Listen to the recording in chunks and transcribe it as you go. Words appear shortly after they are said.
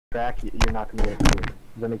track, you're not going to get cleared. Does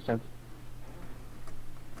that make sense?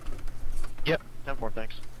 Yep, 10-4,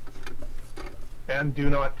 thanks. And do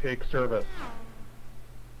not take service.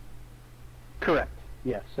 Correct.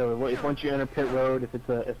 Yes. So if once you enter pit road, if it's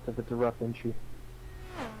a rough entry.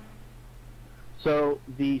 So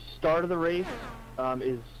the start of the race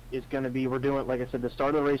is going to be, we're doing, like I said, the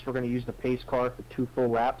start of the race we're going to use the pace car for 2 full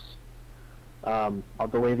laps. I'll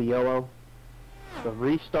delay the yellow. The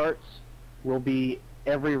restarts will be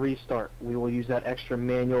every restart. We will use that extra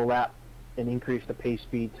manual lap and increase the pace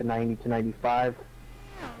speed to 90 to 95.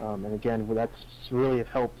 And again, that's really have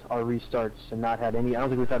helped our restarts and not had any. I don't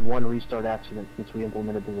think we've had one restart accident since we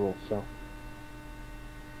implemented the rules. So.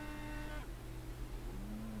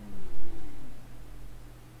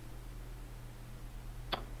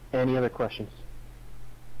 Any other questions?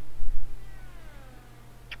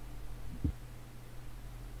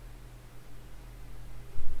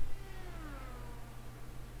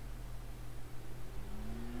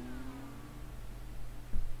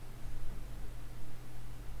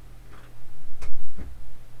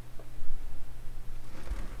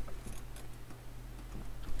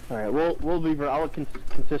 All right, I'll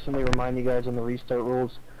consistently remind you guys on the restart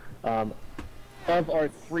rules. Of our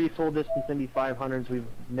 3 full distance Indy 500s, we've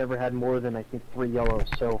never had more than, I think, 3 yellows.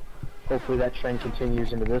 So hopefully that trend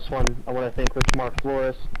continues into this one. I want to thank Rich Mark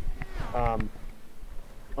Flores. I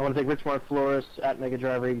want to thank Rich Mark Flores at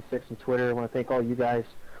MegaDriver86 on Twitter. I want to thank all you guys.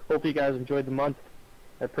 Hope you guys enjoyed the month.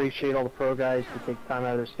 I appreciate all the pro guys who take time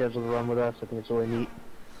out of their schedule to run with us. I think it's really neat.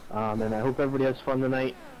 And I hope everybody has fun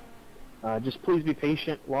tonight. Just please be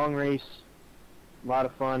patient. Long race, a lot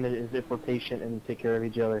of fun if we're patient and take care of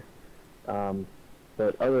each other.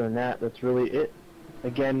 But other than that, that's really it.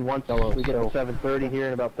 Again, once we get to 7:30 here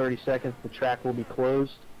in about 30 seconds, the track will be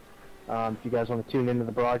closed. If you guys want to tune into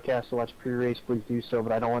the broadcast to watch pre-race, please do so,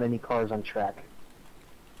 but I don't want any cars on track.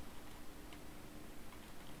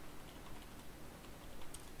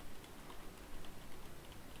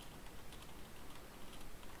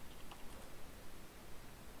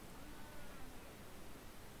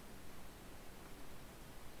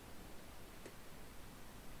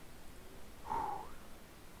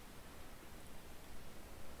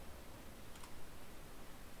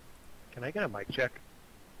 Can I get a mic check?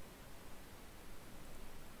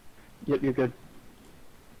 Yep, you're good.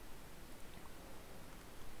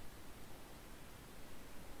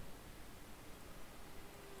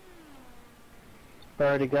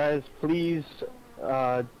 Alrighty, guys, please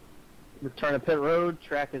return to pit road.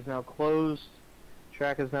 Track is now closed.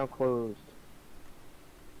 Track is now closed.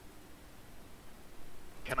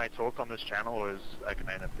 Can I talk on this channel, or can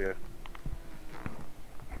I interfere?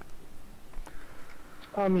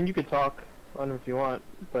 I mean, you could talk on it if you want,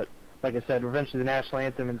 but like I said, eventually the national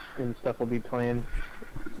anthem and stuff will be playing.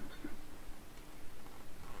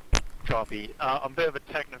 Copy. I'm a bit of a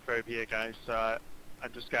technophobe here, guys, so I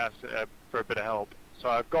just asked for a bit of help. So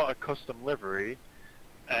I've got a custom livery,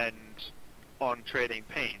 and on trading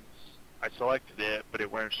paints, I selected it, but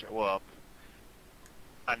it won't show up.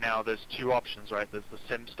 And now there's 2 options, right? There's the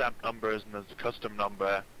sim stamp numbers and there's the custom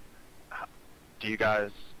number. Do you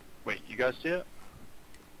guys... Wait, you guys see it?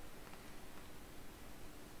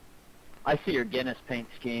 I see your Guinness paint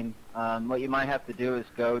scheme. What you might have to do is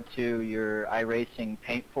go to your iRacing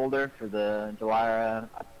paint folder for the Delara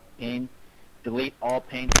paint, delete all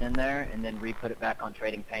paints in there, and then re-put it back on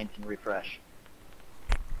trading paints and refresh.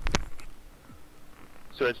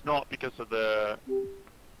 So it's not because of the...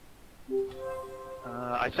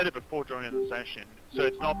 I said it before during the session. So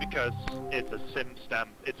it's not because it's a sim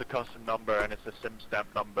stamp, it's a custom number, and it's a sim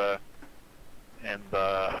stamp number, and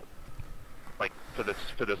like for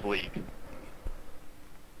this league.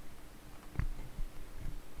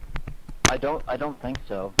 I don't think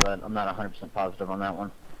so, but I'm not 100% positive on that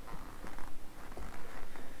one.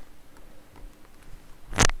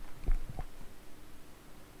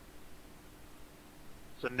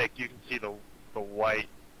 So Nick, you can see the white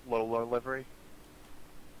Lolo livery.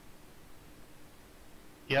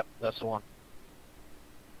 Yep, that's the one.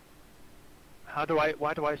 Why do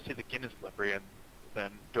I see the Guinness livery, and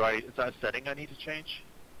then is that a setting I need to change?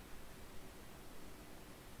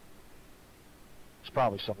 It's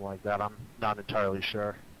probably something like that. I'm not entirely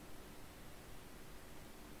sure.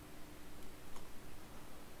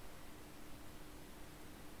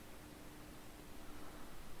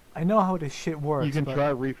 I know how this shit works. You can but try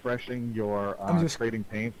refreshing your trading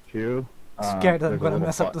paints too. Scared that I'm There's a gonna little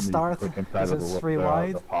mess up the button you start click inside because of it's the 3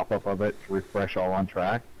 wide. the pop-up of it to refresh all on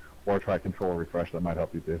track, or try control refresh. That might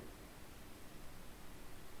help you too.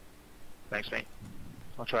 Thanks, mate.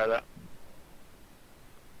 I'll try that.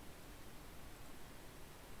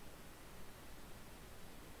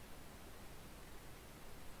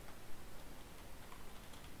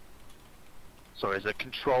 Sorry, is it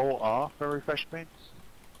Control R for refresh paints?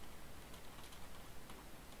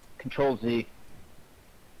 Control Z.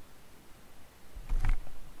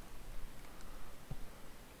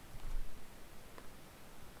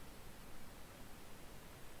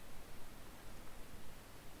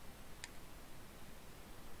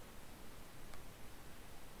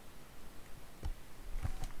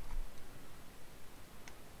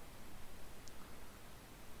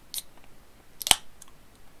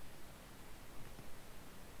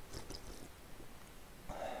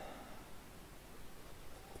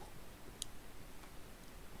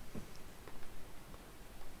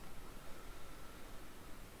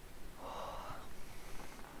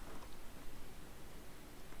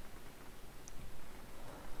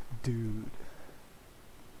 Dude.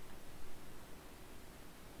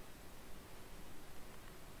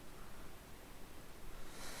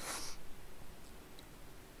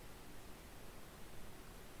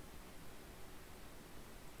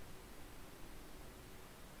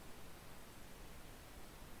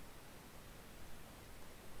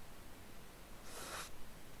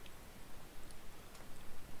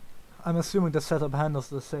 I'm assuming the setup handles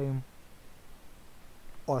the same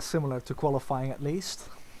or similar to qualifying at least.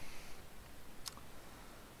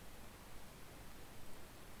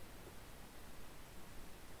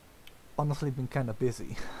 Honestly been kinda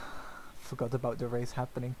busy. Forgot about the race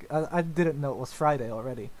happening. I didn't know it was Friday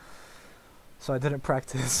already, so I didn't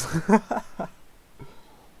practice. I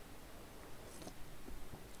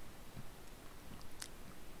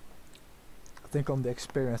think on the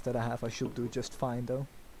experience that I have I should do just fine though.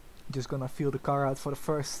 Just gonna feel the car out for the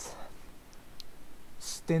first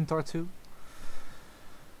stint or two.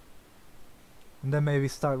 And then maybe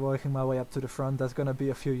start working my way up to the front. There's gonna be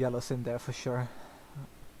a few yellows in there for sure.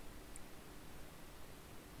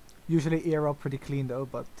 Usually ERL pretty clean though,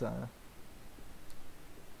 but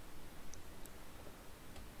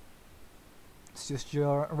it's just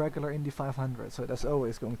your regular Indy 500, so there's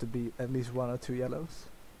always going to be at least 1 or 2 yellows.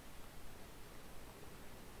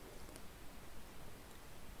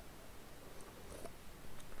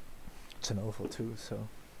 It's an oval too, so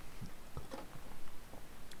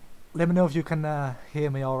let me know if you can hear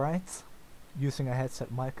me alright. Using a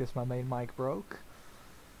headset mic because my main mic broke.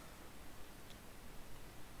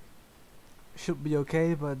 Should be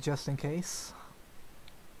okay, but just in case,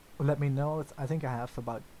 let me know. I think I have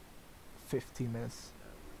about 15 minutes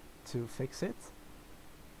to fix it.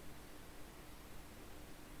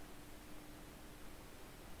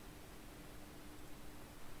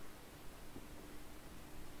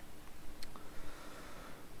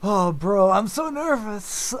 Oh bro, I'm so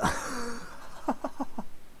nervous.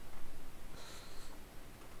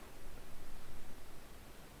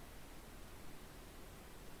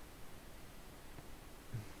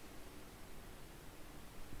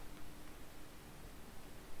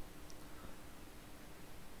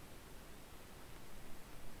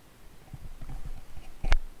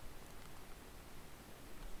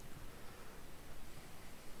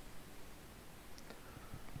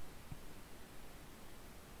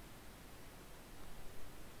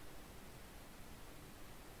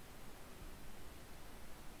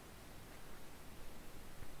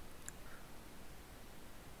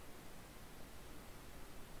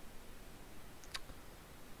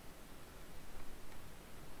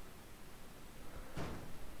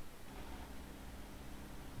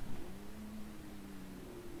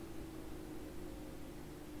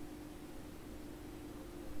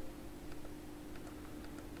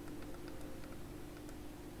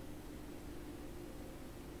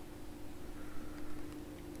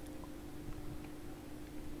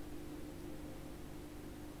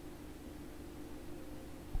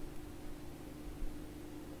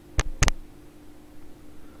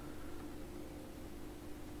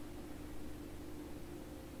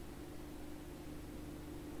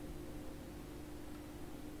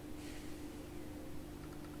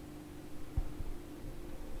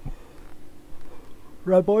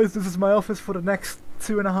 Right boys, this is my office for the next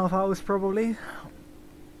 2.5 hours probably.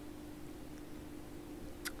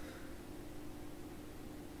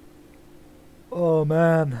 Oh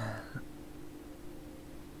man.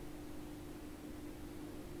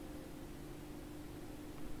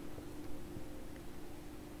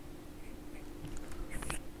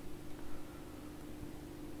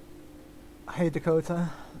 Hey Dakota.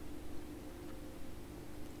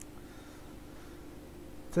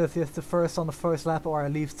 30th to 1st on the first lap, or I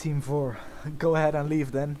leave Team 4. Go ahead and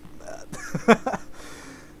leave then.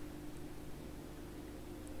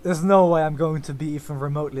 There's no way I'm going to be even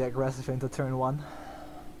remotely aggressive into turn 1.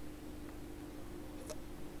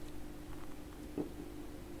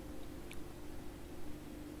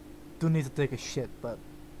 do need to take a shit, but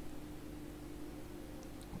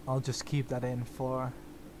I'll just keep that in for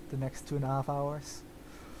the next 2.5 hours.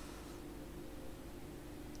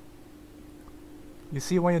 You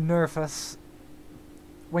see, when you're nervous,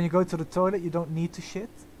 when you go to the toilet, you don't need to shit.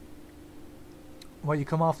 When you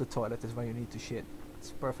come off the toilet is when you need to shit. It's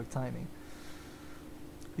perfect timing.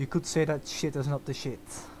 You could say that shit is not the shit.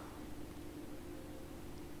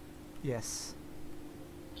 Yes.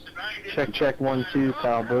 Check, check, 1, 2,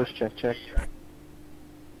 Kyle Bush, check, check.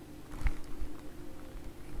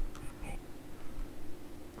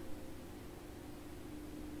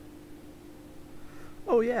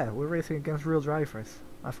 Oh yeah, we're racing against real drivers.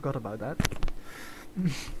 I forgot about that.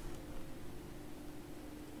 It's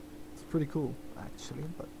pretty cool, actually,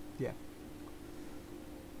 but yeah.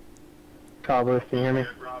 Kyle Bush, can you hear me?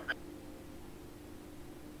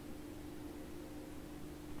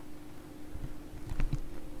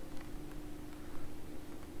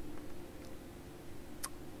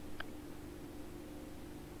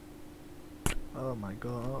 Oh my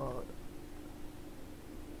god.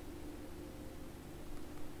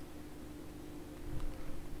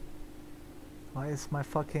 Why is my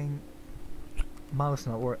fucking mouse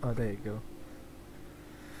not working? Oh, there you go.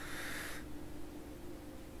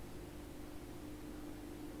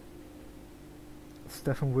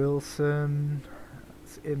 Stephen Wilson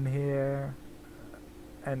is in here.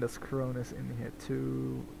 Anders Kroon is in here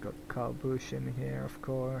too. Got Kyle Busch in here, of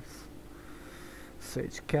course.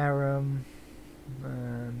 Sage Karam.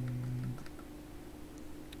 And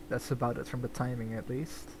that's about it from the timing, at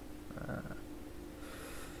least.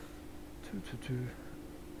 2.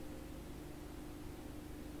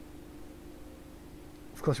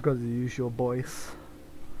 Of course, we've got the usual boys.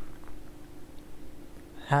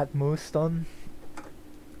 Had Mooston,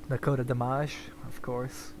 Dakota Damage, of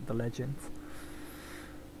course, the legend.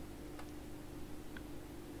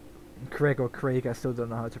 Craig or Craig, I still don't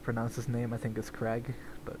know how to pronounce his name. I think it's Craig,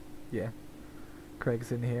 but yeah.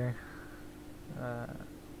 Craig's in here.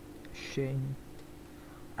 Shane.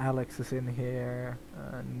 Alex is in here.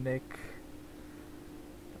 Nick.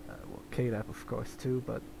 Well, Caleb, of course, too,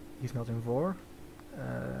 but he's not in VOR.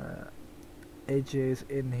 AJ is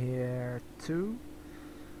in here too.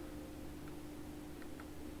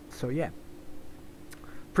 So yeah.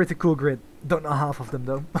 Pretty cool grid. Don't know half of them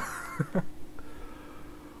though.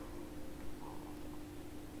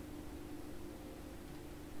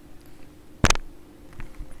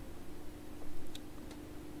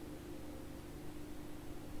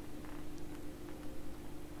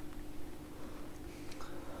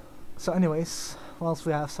 So anyways, whilst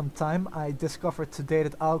we have some time, I discovered today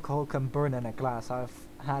that alcohol can burn in a glass. I've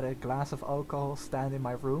had a glass of alcohol stand in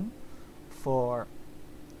my room for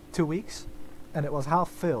 2 weeks, and it was half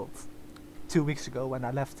filled 2 weeks ago when I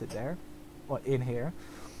left it there, or in here.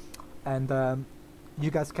 And you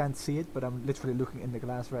guys can't see it, but I'm literally looking in the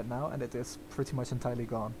glass right now, and it is pretty much entirely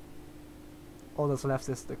gone. All that's left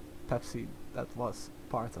is the Pepsi that was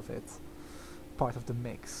part of it, part of the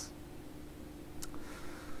mix.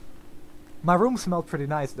 My room smelled pretty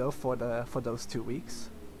nice though for those 2 weeks.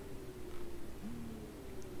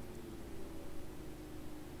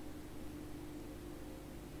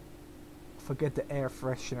 Forget the air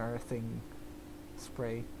freshener thing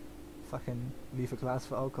spray. Fucking leave a glass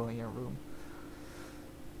of alcohol in your room.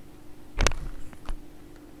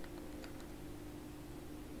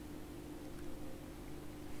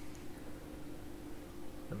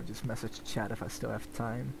 Let me just message chat if I still have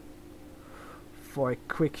time for a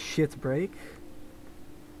quick shit break.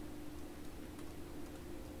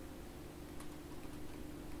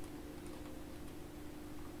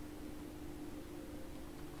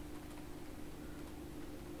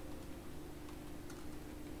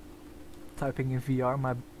 Typing in VR,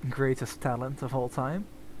 my greatest talent of all time.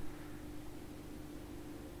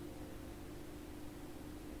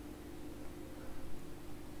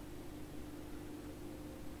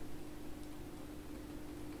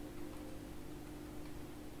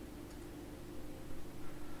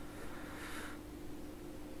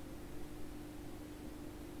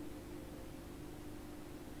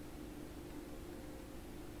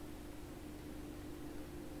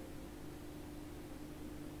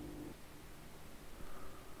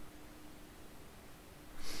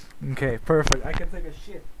 Okay, perfect. I can take a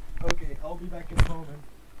shit. Okay, I'll be back in a moment.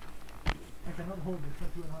 I cannot hold it for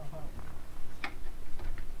 2.5 hours.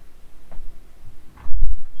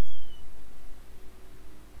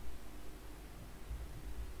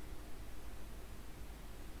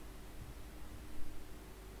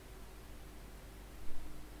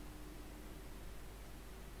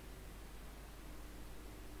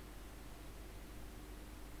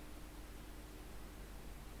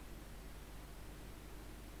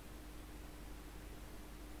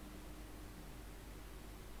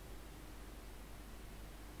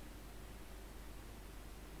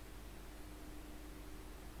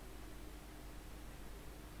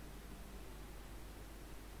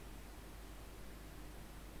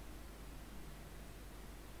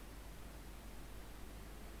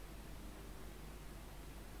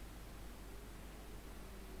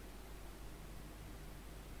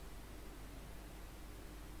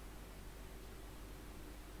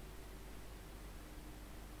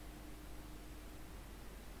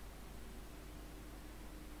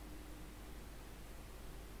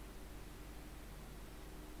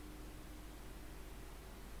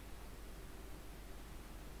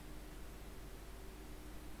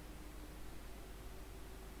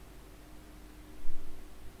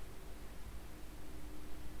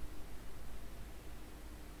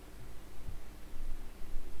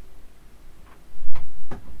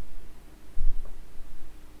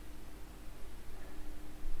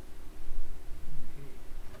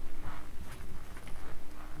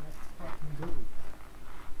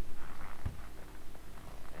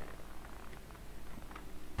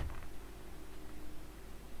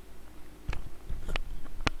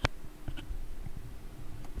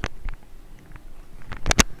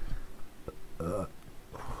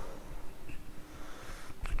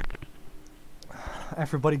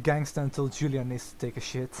 Everybody gangsta until Julian needs to take a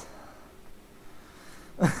shit.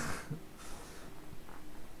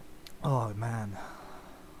 Oh man,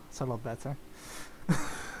 it's a lot better.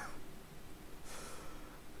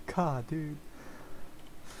 God, dude.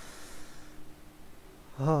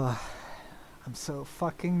 Oh, I'm so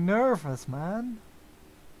fucking nervous, man.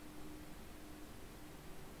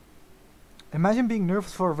 Imagine being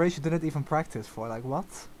nervous for a race you didn't even practice for. Like, what?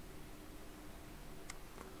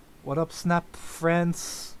 What up, Snap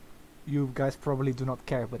friends? You guys probably do not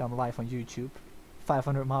care, but I'm live on YouTube.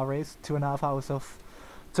 500-mile race, 2.5 hours of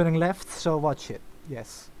turning left, so watch it.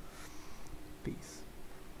 Yes. Peace.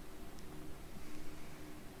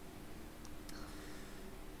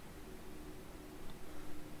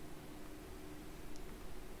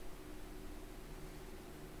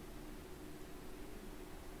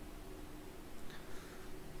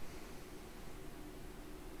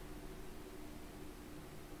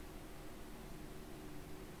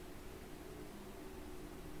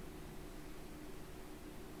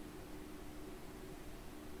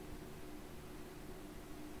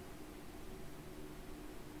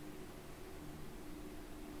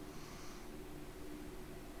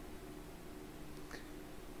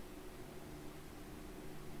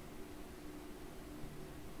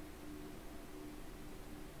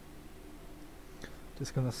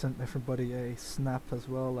 Just gonna send everybody a snap as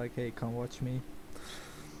well, like, hey, come watch me.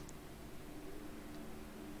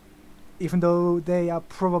 Even though they are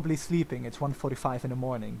probably sleeping, it's 1:45 in the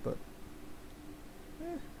morning, but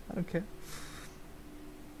I don't care.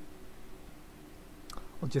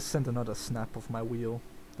 I'll just send another snap of my wheel.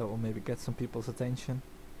 That will maybe get some people's attention.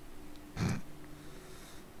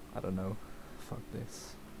 I don't know. Fuck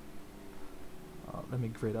this. Let me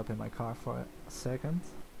grid up in my car for a second.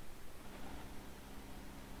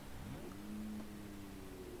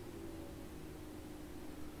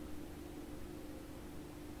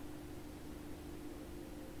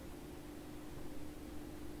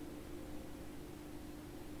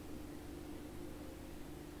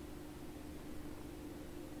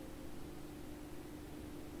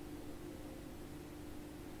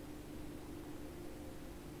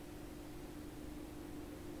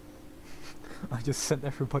 I just sent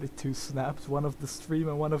everybody 2 snaps, one of the stream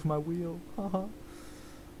and one of my wheel. Haha.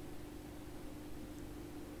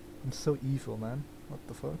 I'm so evil, man. What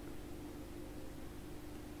the fuck?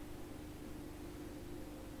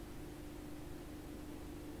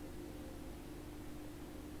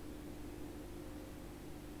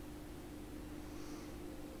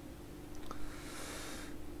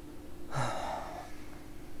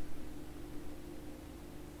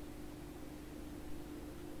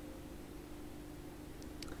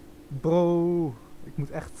 Bro, ik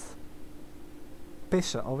moet echt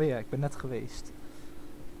pissen alweer. Ik ben net geweest.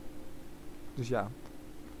 Dus ja.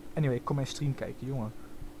 Anyway, kom mijn stream kijken, jongen.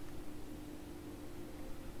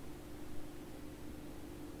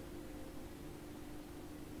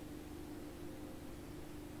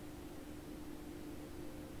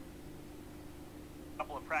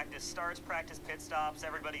 Couple of practice starts, practice pit stops.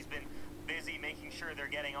 Everybody's been busy making sure they're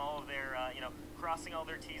getting all of their, crossing all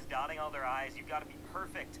their T's, dotting all their I's. You've got to be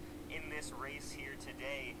perfect in this race here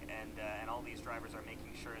today, and all these drivers are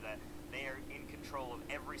making sure that they are in control of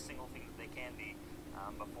every single thing that they can be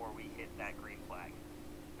before we hit that green flag.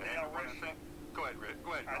 Go ahead, Rick.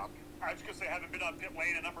 Go ahead, Rob. I was just going to say, I haven't been on pit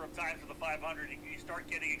lane a number of times for the 500. You start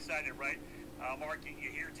getting excited, right? Mark, you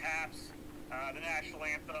hear taps, the national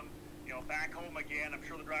anthem, back home again. I'm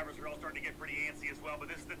sure the drivers are all starting to get pretty antsy as well, but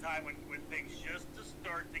this is the time when things just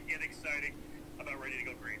start to get exciting, about ready to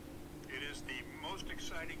go green. It is the most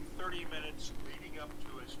exciting 30 minutes leading up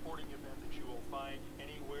to a sporting event that you will find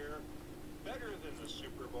anywhere. Better than the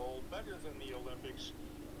Super Bowl, better than the Olympics.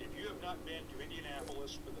 If you have not been to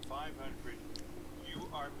Indianapolis for the 500, you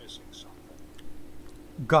are missing something.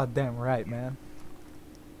 Goddamn right, man.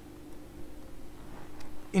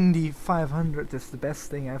 Indy 500 is the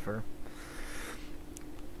best thing ever.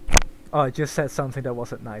 Oh, I just said something that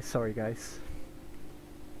wasn't nice. Sorry, guys.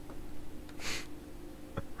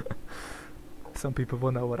 Some people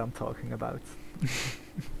will know what I'm talking about.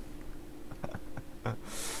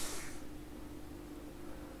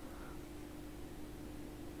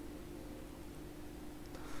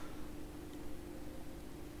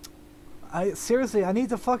 Seriously, I need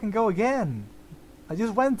to fucking go again. I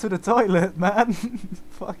just went to the toilet, man.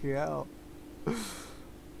 Fucking hell.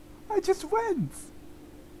 I just went.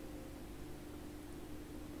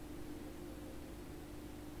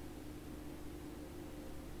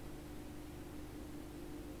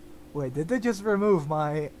 Wait, did they just remove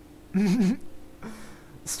my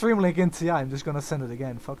stream link in TI? I'm just gonna send it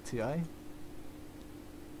again. Fuck TI.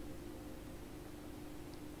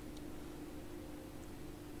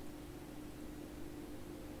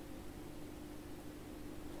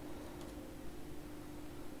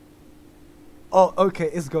 Oh, okay,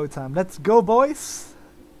 it's go time. Let's go, boys.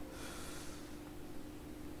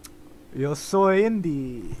 Yo soy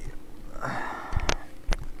Indy.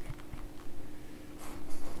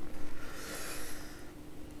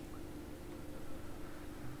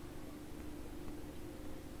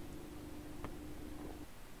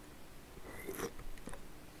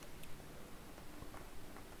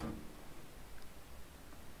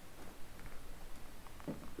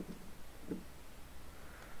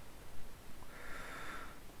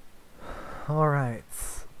 Alright.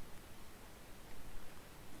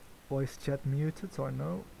 Voice chat muted or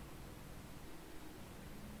no?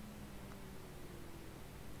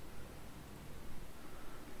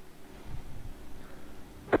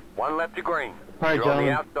 One lap to green. Alright, You're on the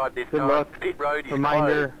gentlemen. outside this Good time. luck. Pit road is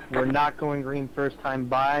Reminder, closed. we're not going green first time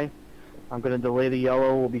by. I'm going to delay the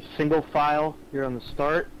yellow. We'll be single file here on the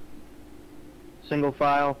start. Single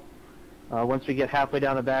file. Once we get halfway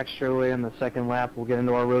down the back straightaway on the second lap, we'll get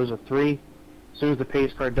into our rows of 3. As soon as the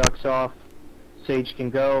pace car ducks off, Sage can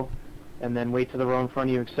go, and then wait till the row in front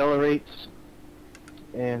of you accelerates.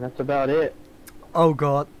 And that's about it. Oh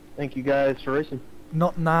god, Thank you guys for racing.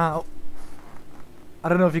 not now. I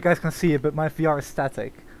don't know if you guys can see it, but my VR is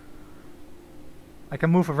static. I can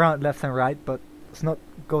move around left and right, but it's not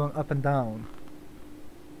going up and down.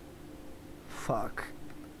 Fuck.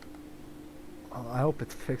 Oh, I hope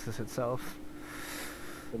it fixes itself.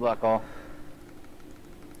 Good luck, all.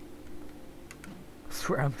 I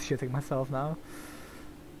swear I'm shitting myself now.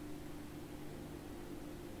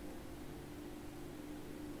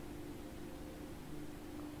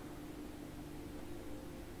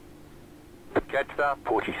 Catch start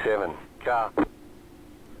 47. Car.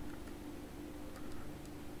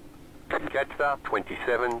 Catch start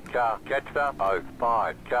 27. Car. Catch start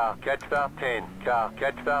 05. Car. Catch start 10. Car.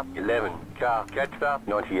 Catch start 11. Car. Catch start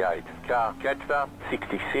 98. Car. Catch start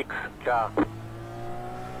 66. Car.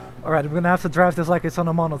 Alright, I'm gonna have to drive this like it's on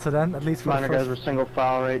a monitor then, at least for Minor the guys, first we're single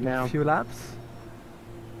file right now. few laps.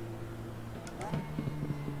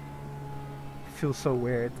 Feels so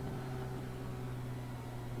weird.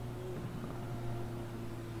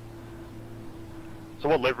 So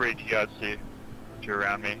what livery do you guys see if you're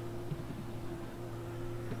around me?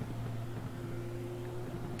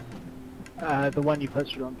 The one you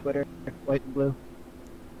posted on Twitter, white and blue.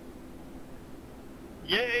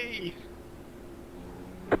 Yay!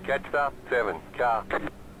 Catch start 7. Car.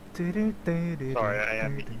 Sorry, I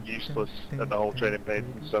am useless at the whole trading page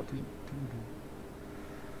and stuff.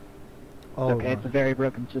 Oh, Okay, it's a very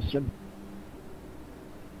broken system.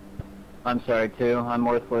 I'm sorry too. I'm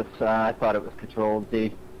worthless. I thought it was Control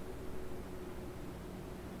D.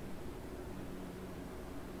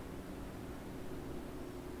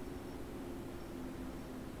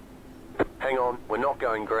 Hang on, we're not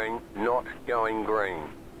going green. Not going green.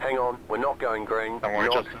 Hang on, we're not going green. Don't worry,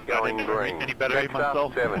 not Justin, I going didn't green. any better Catch start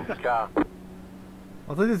myself. 7. Car.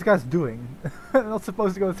 what are these guys doing? Not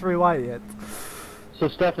supposed to go 3 wide yet. So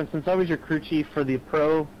Stefan, since I was your crew chief for the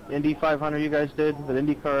Pro Indy 500 you guys did with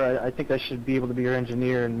IndyCar, I think I should be able to be your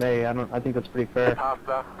engineer in May. I think that's pretty fair. Half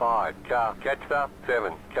start 5. Car. Catch start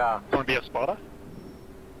 7. Car. Want to be a spotter?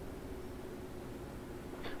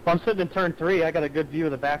 Well, I'm sitting in turn 3. I got a good view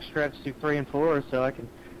of the back stretch through 3 and 4, so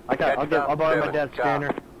I'll borrow my dad's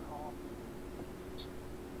scanner.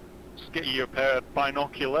 Just get you a pair of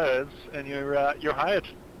binoculars and you're hired.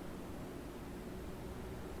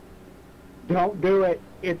 Don't do it.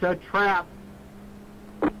 It's a trap.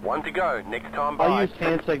 1 to go. Next time by. I'll use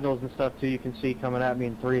hand signals and stuff too. You can see coming at me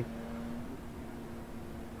in 3.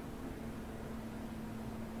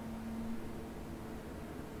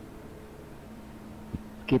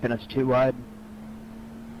 Keeping us too wide.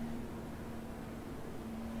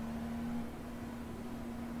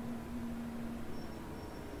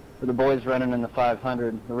 For the boys running in the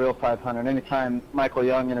 500, the real 500, anytime Michael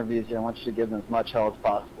Young interviews you, I want you to give them as much hell as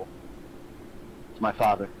possible. It's my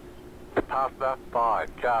father. Half start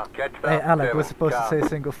 5. Car. Catch start Hey Alec, 7. we're supposed Car. to say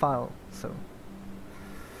single file, so.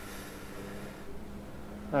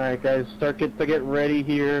 Alright guys, start to get ready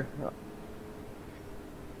here.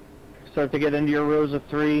 Start to get into your rows of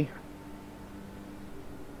 3.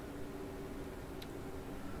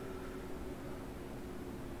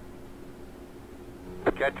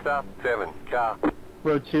 Catch start 7. Car.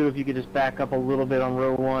 Row 2, if you could just back up a little bit on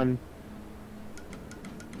row 1.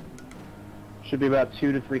 Should be about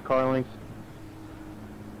 2 to 3 car lengths.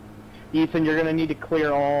 Ethan, you're going to need to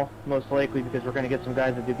clear all, most likely, because we're going to get some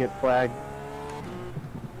guys that do get flagged.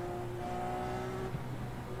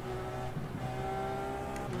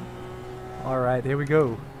 Alright, here we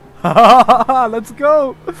go. Let's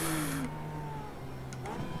go!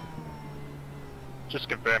 Just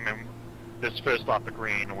confirming this first lap of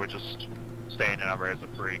green, we're just staying in our as a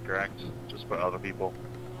free, correct? Just for other people.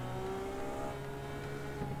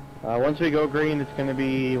 Once we go green, it's going to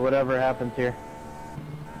be whatever happens here.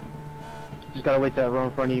 Just got to wait till that row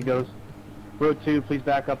in front of you goes. Row 2, please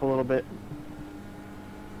back up a little bit.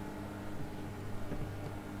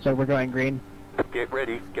 So we're going green. Get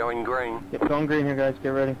ready, going green. Yep, going green here, guys. Get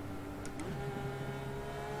ready.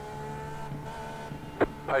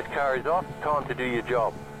 Post car is off, time to do your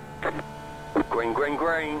job. Green, green,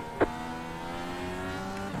 green.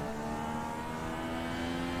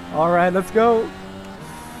 Alright, let's go.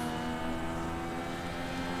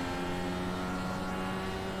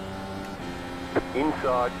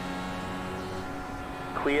 Inside.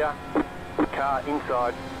 Clear. Car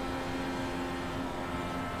inside.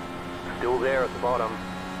 Still there at the bottom.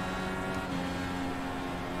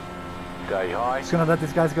 Stay high. Just gonna let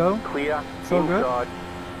these guys go. Clear. So good. Inside.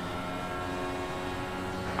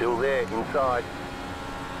 Still there, inside.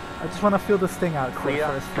 I just want to feel this thing out for the Clear.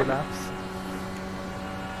 first few laps.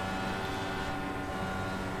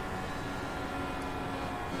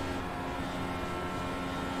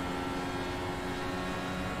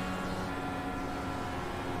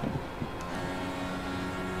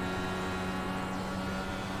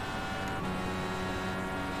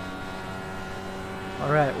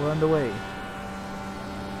 Alright, we're on the way.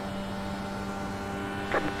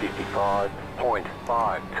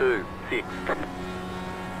 55.526.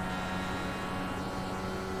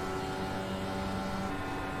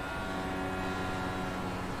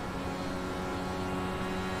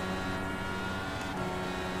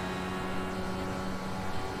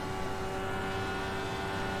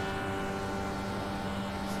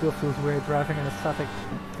 Still feels weird driving in a static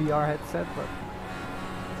VR headset, but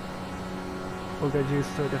we'll get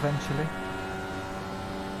used to it eventually.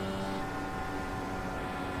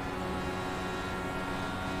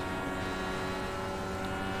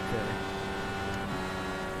 Okay.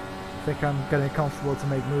 I think I'm getting comfortable to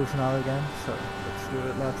make moves now again, so let's do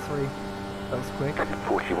it lap 3. That was quick.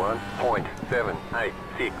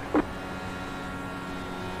 41.786.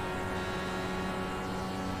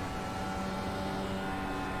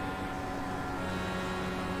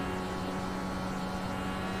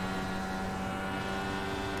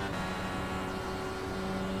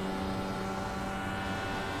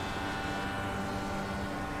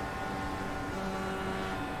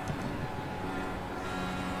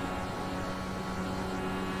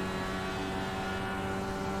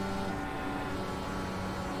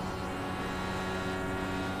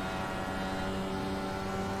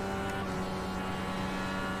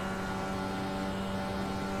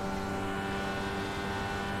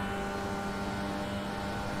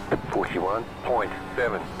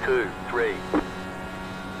 .723.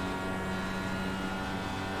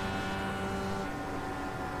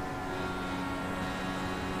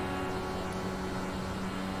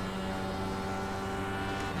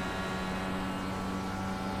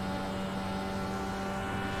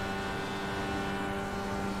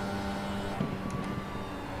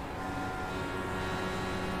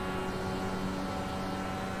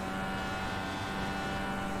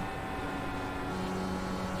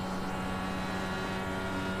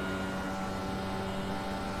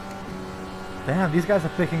 Damn, these guys are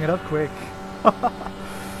picking it up quick.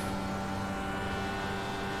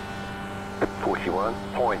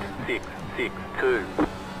 41.662.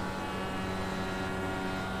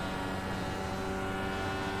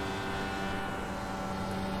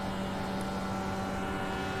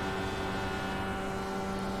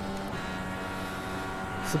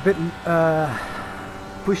 It's a bit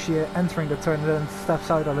pushy entering the turn and then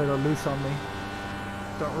steps out a little loose on me.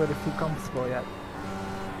 Don't really feel comfortable yet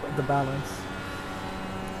with the balance.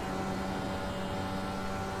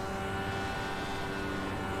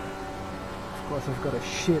 Of course, I've got a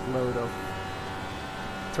shitload of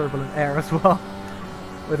turbulent air as well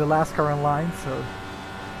with the last car in line, so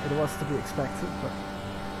it was to be expected.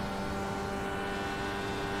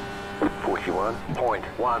 But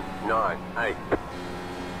 41.198.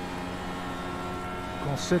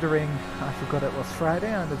 considering I forgot it was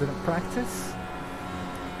Friday and I didn't practice,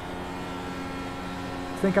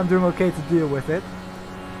 I think I'm doing okay to deal with it.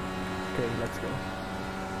 Okay, let's go.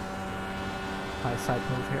 High side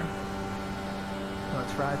move here.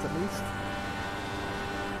 Let's try it at least.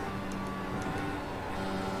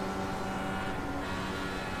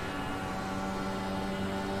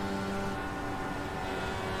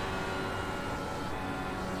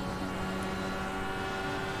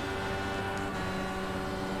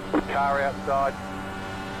 Car outside.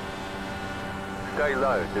 Stay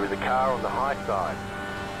low, there is a car on the high side.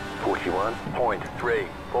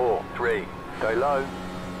 41.343. Stay low.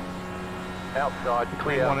 outside,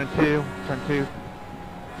 Between clear. 1 and 2, turn 2.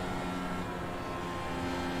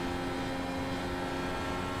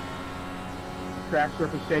 Track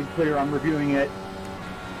surface stayed clear. I'm reviewing it.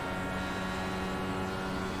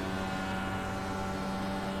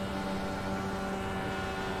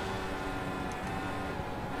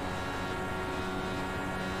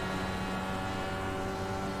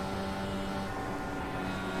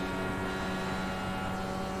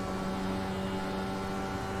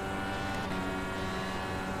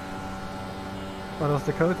 North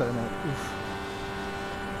Dakota in it. Oof.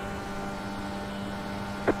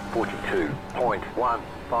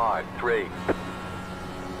 42.153.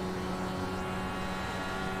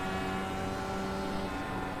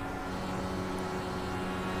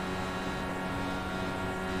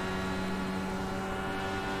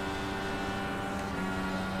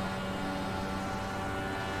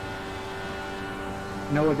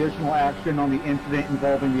 No additional action on the incident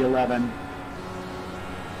involving the 11.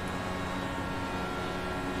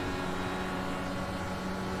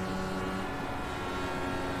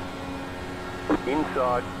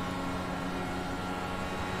 Inside.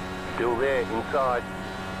 Still there, inside.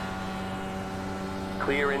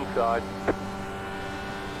 Clear inside.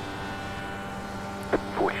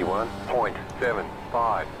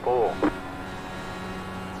 41.754.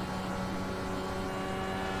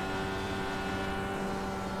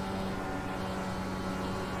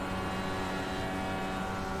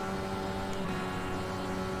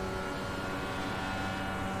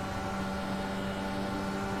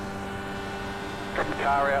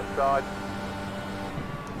 Car outside.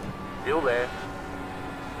 Still there.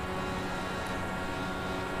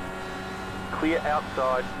 Clear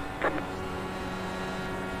outside.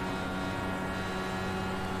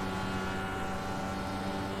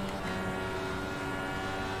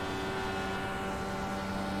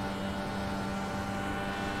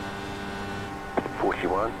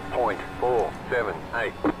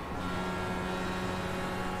 .478.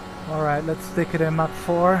 Alright, let's stick it in map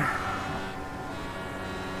 4.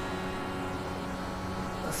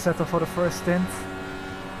 Settle for the first stint.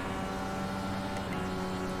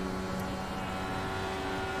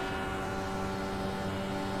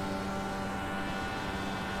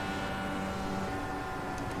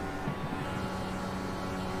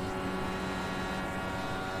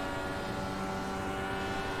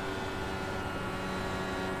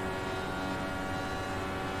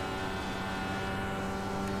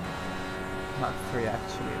 Map 3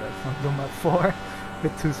 actually, let's not do map 4. A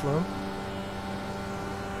bit too slow.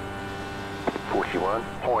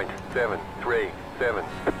 41.737.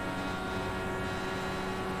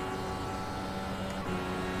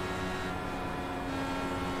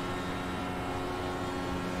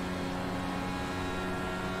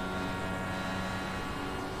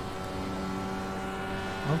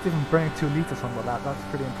 Not even burning 2 liters on the lap, that's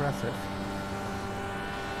pretty impressive.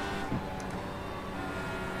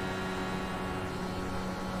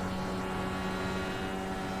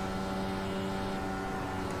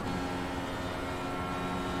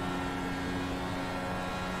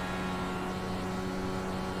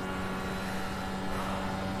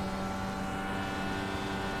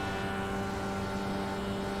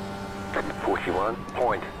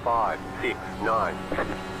 .569.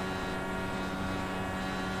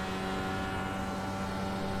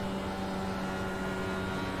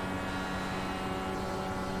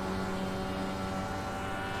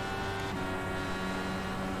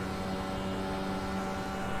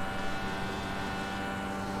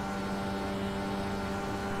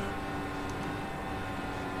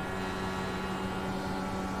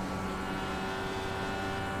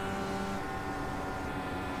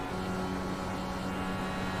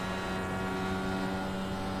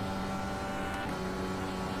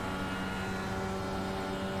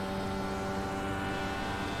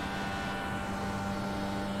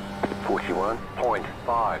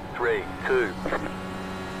 .532.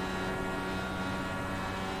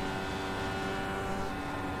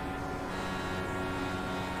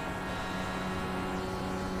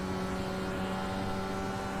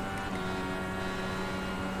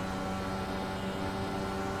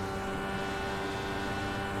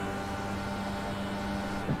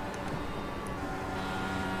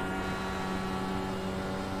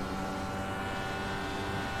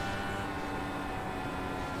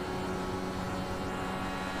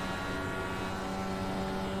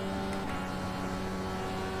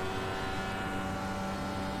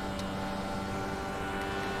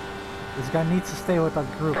 This guy needs to stay with that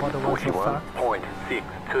group, otherwise he'll fuck.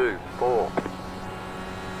 41.624.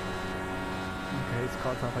 Okay, he's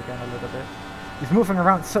caught up again a little bit. He's moving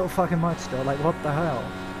around so fucking much though, like what the hell?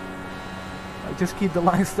 Like just keep the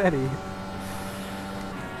line steady.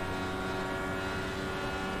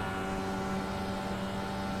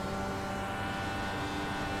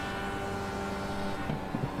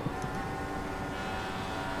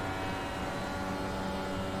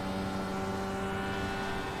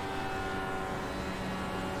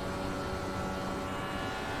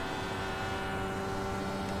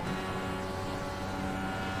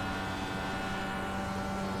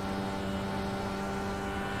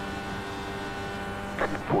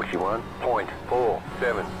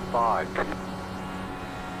 41.475.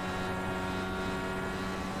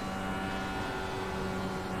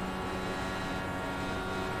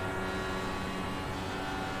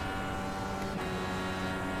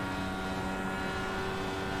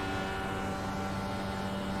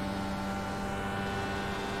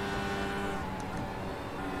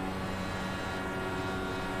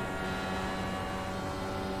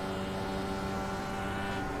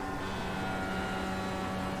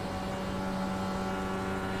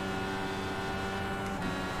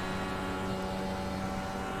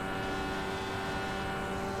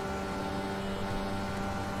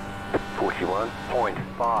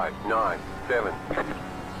 .597.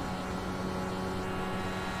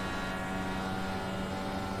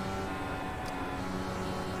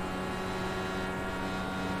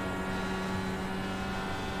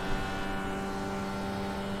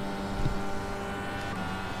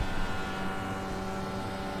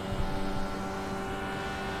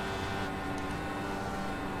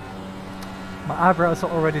 My eyebrows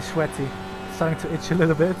are already sweaty, starting to itch a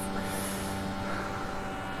little bit.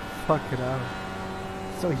 Fuck it out.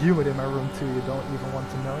 It's so humid in my room too, you don't even want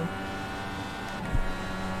to know.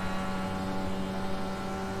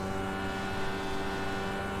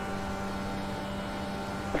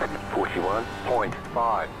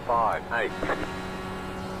 .558.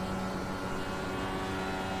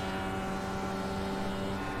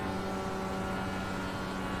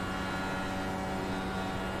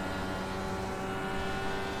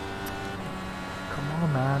 Come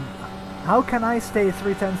on, man. How can I stay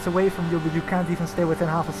 3/10 away from you, but you can't even stay within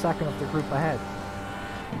half a second of the group ahead?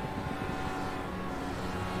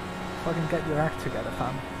 Fucking get your act together,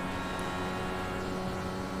 fam.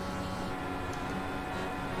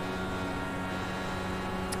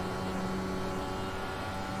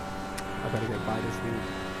 I better get by this dude.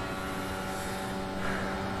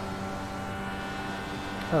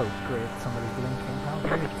 Oh, great. Somebody's blinking. How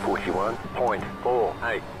great.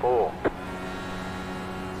 41.484.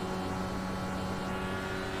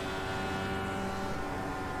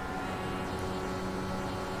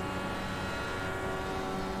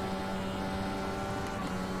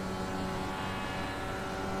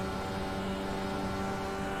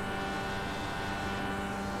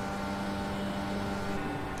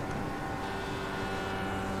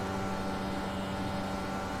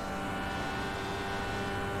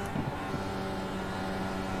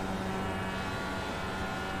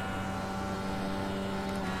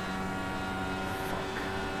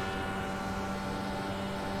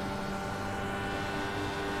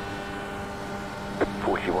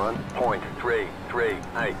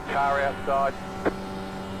 .338. Car outside.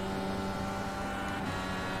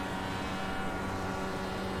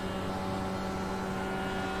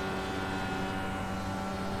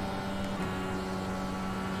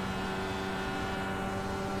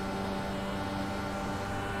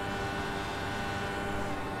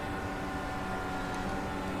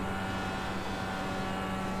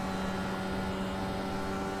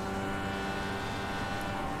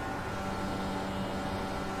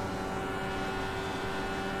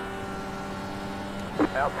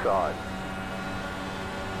 Outside.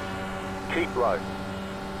 Keep low.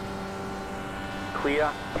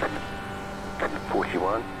 Clear.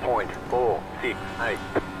 41.468.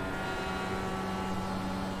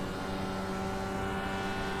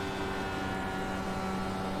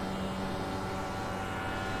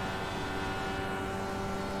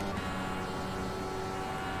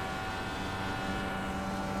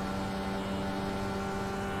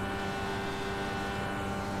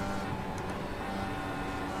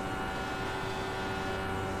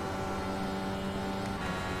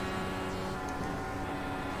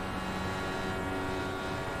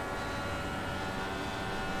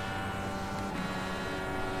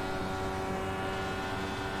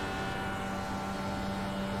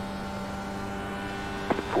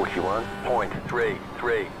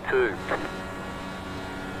 .332.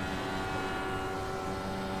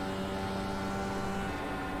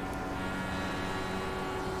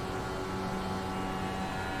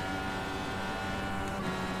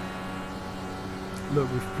 Look,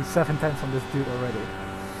 we've put 7/10 on this dude already.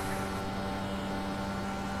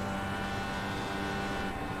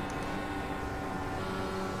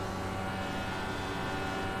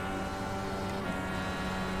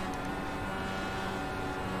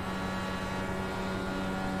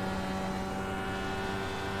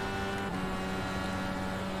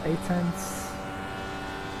 .8.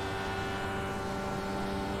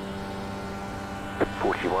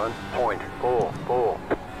 41.44.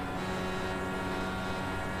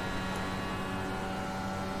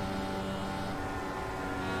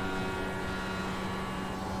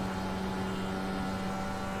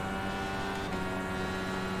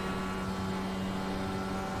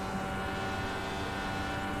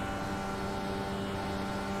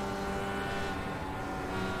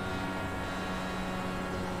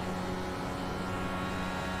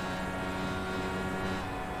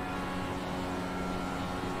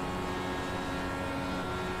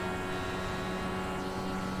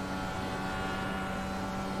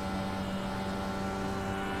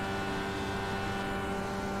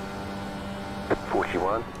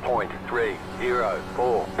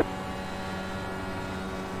 41.304.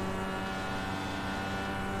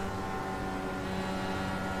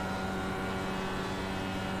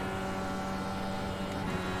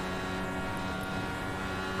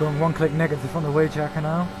 Going one click negative on the weight jacker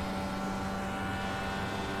now.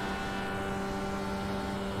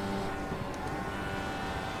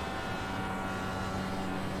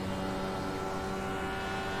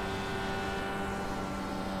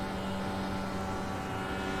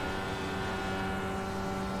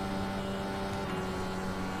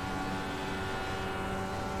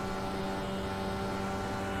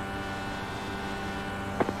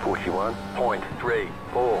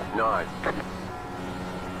 .349.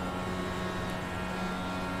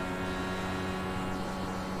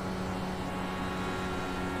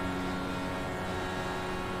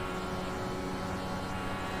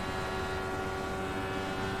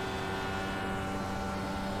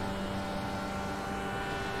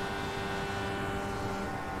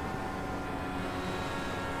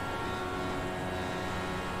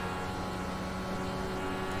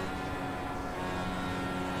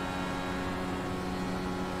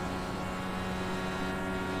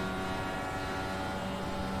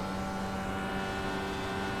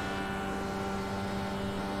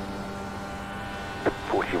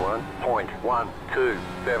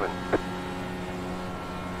 .127.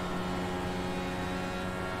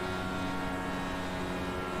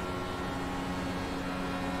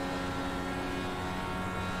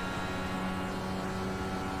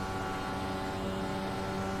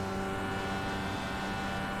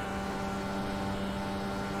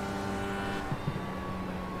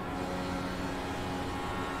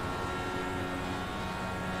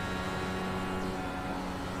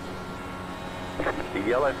 The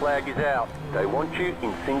yellow flag is out. They want you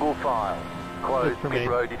in single file. Closed. Pit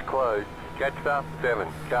road is closed. Catch 7.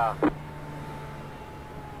 Car.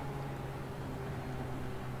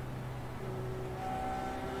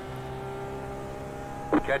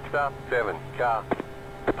 Catch 7. Car.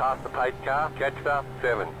 Pass the pace car. Catch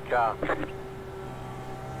 7. Car.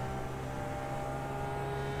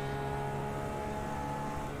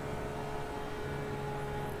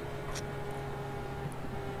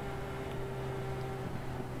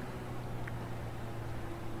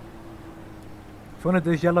 One of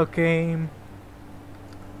this yellow came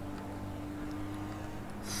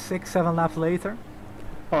 6-7 laps later.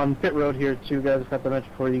 On pit road here too, guys, got to mention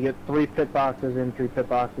before, you get 3 pit boxes in, 3 pit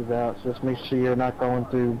boxes out, so just make sure you're not going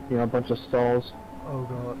through, you know, a bunch of stalls.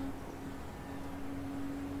 Oh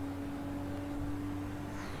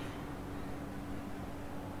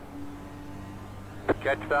god.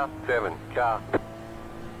 Catch 7. Car.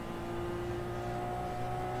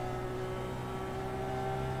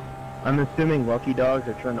 I'm assuming lucky dogs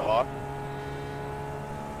are turned off.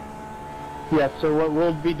 Yeah, so what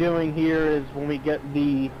we'll be doing here is when we get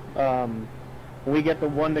the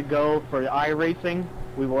one to go for iRacing,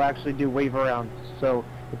 we will actually do wave arounds. So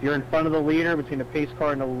if you're in front of the leader, between the pace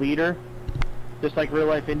car and the leader, just like real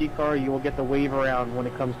life IndyCar, you will get the wave around when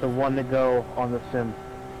it comes to one to go on the sim.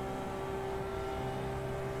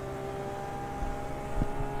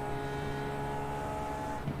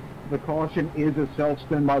 The caution is a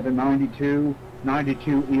self-spin by the 92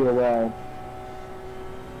 ERL.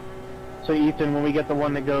 So Ethan, when we get the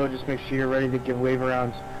one to go, just make sure you're ready to give wave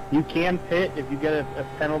rounds. You can pit if you get a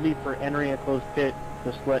penalty for entering a closed pit.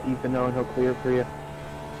 Just let Ethan know and he'll clear for you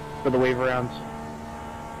for the wave rounds.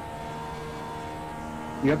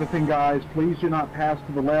 The other thing, guys, please do not pass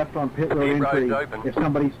to the left on pit road entry. If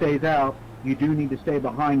somebody stays out, you do need to stay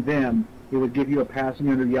behind them. It would give you a passing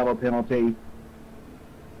under yellow penalty.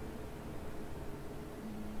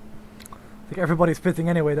 I think everybody's pitting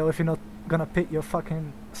anyway, though. If you're not gonna pit, you're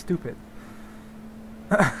fucking stupid.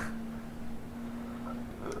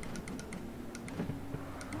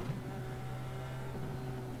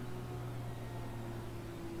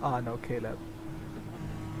 Ah, no, Caleb.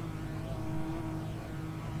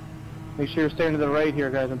 Make sure you're staying to the right here,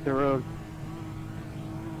 guys, on pit road.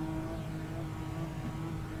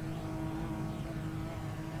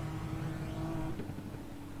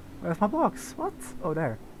 Where's my box? What? Oh,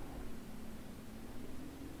 there.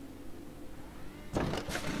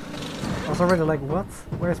 I was already like, what?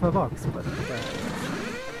 Where's my box? But okay.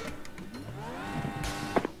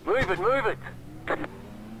 Move it, move it!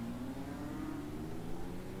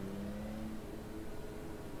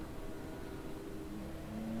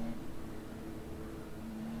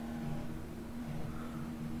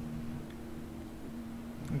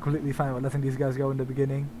 I'm completely fine with letting these guys go in the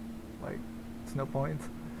beginning. Like, it's no point.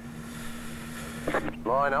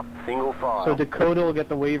 Line up, single file. So Dakota will get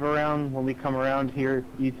the wave around when we come around here,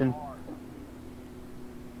 Ethan.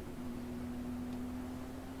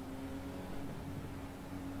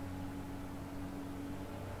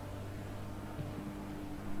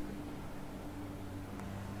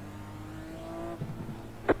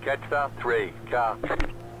 catch the 3 car.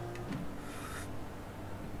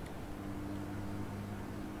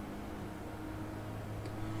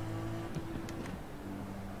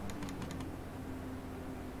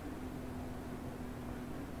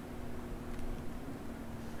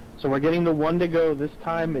 So we're getting the 1 to go this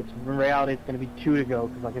time. It's in reality it's going to be 2 to go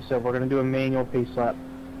because, like I said, we're going to do a manual pace lap.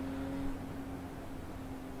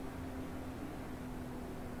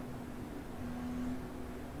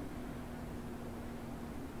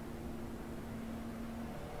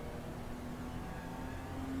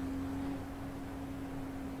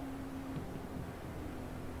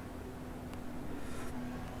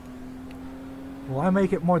 Why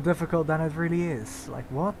make it more difficult than it really is? Like,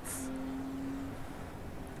 what?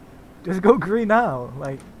 Just go green now,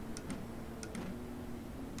 like...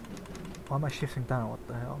 Why am I shifting down? What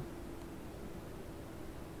the hell?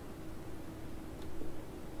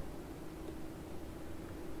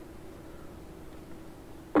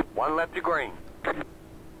 One left to green.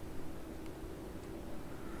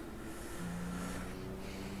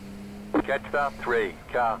 Catch the 3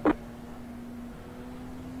 car.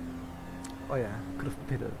 Oh yeah, could have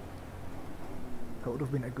pitted. That would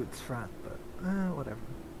have been a good strat, but whatever.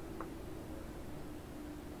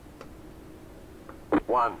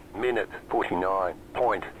 1 minute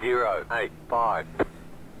 49.085.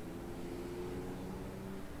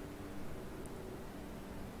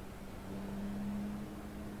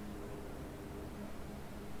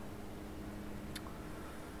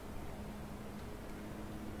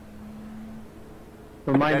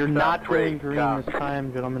 Reminder, not going green this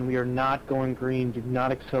time, gentlemen. We are not going green. Do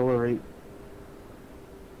not accelerate.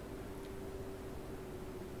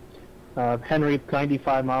 Henry,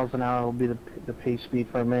 95 miles an hour will be the pace speed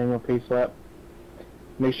for a manual pace lap.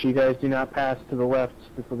 Make sure you guys do not pass to the left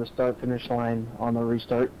before the start-finish line on the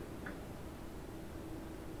restart.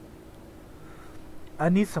 I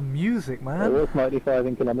need some music, man. It was 95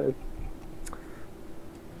 in kilometers.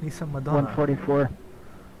 Need some Madonna. 144.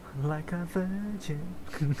 Like a virgin.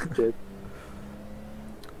 Cheers.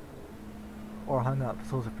 Or Hung Up,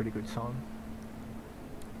 it's also a pretty good song.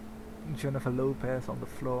 Jennifer Lopez on the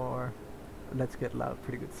Floor. Let's Get Loud,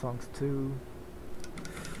 pretty good songs too.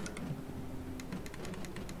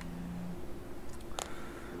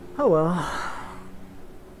 Oh well.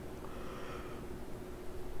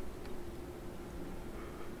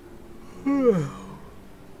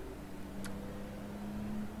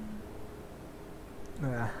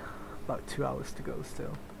 Yeah, about 2 hours to go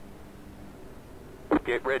still.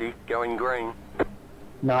 Get ready, going green.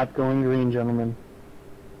 Not going green, gentlemen.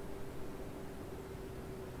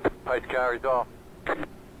 Pace car is off.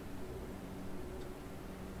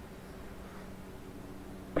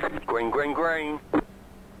 Green, green, green.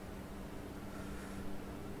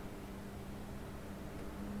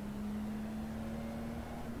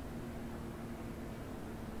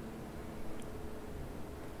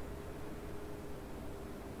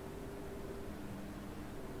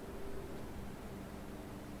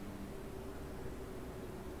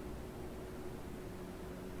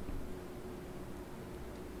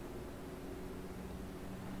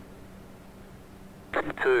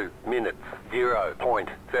 Two minutes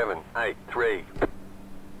 0.783.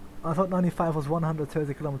 I thought 95 was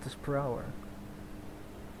 130 kilometers per hour.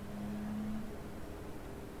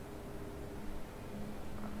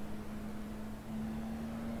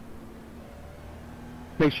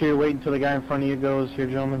 Make sure you wait until the guy in front of you goes here,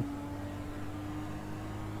 gentlemen.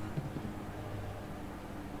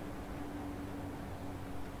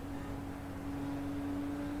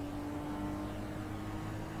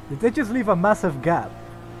 Did they just leave a massive gap?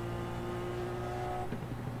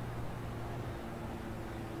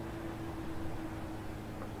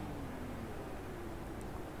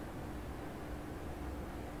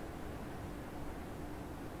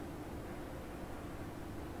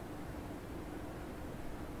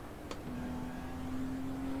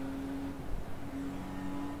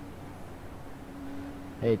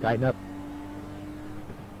 Hey, tighten up.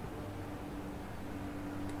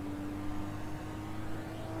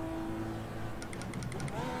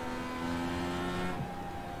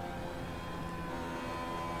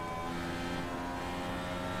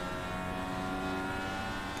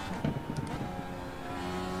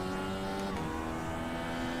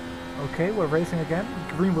 Okay, we're racing again.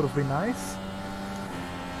 Green would have been nice.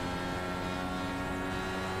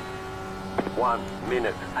 1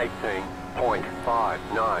 minute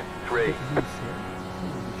 18.593.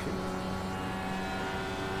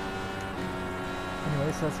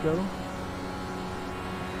 Anyways, let's go.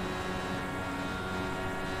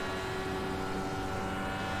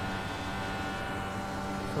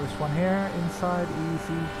 First one here, inside,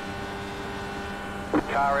 easy.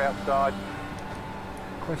 Car outside.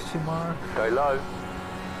 Question mark. Go low.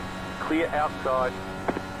 Clear outside.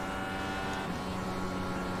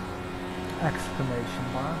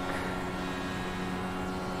 Exclamation mark.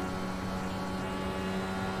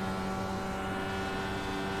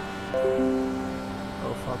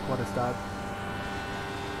 Oh fuck, what is that?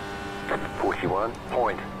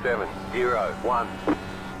 41.701.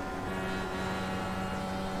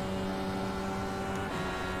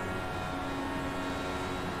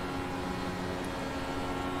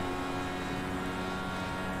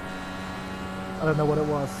 I don't know what it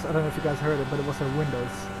was. I don't know if you guys heard it, but it was a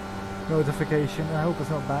Windows notification. I hope it's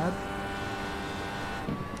not bad.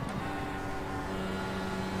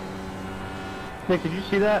 Nick, did you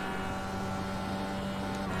see that?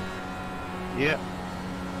 Yeah.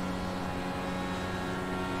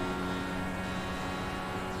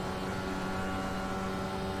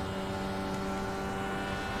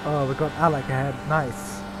 Oh, we got Alec ahead.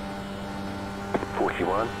 Nice.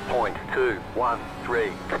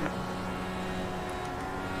 41.213.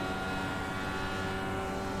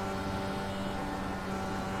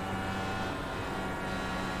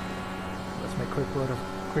 Let's make quick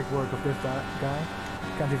work of this guy.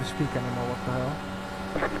 Can't even speak anymore. What the hell?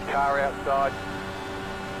 Car outside.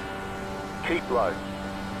 Keep low.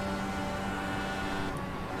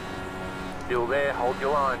 Still there, hold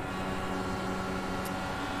your line.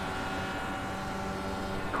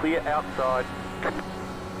 Clear outside.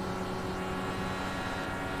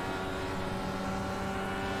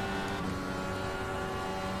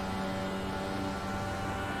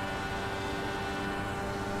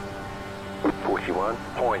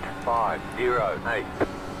 .508.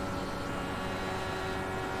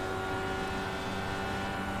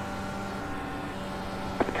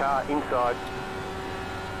 Car inside.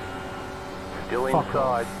 Still Fuck inside.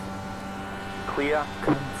 off. Clear.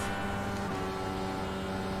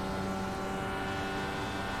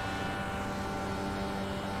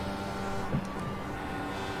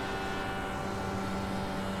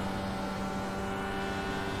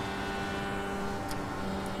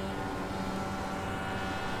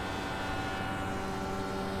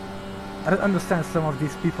 I don't understand some of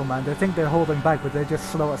these people, man. They think they're holding back, but they're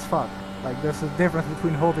just slow as fuck. Like, there's a difference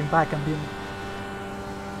between holding back and being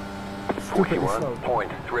stupidly slow.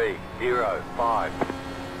 41.305.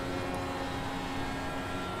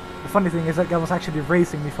 The funny thing is that guy was actually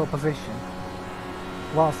racing me for position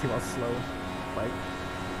whilst he was slow. Like,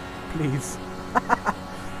 please.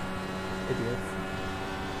 Idiot.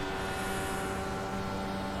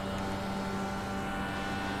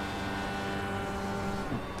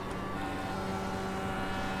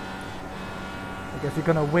 If you're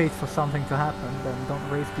gonna wait for something to happen, then don't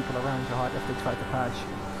race people around you hard if they try to pass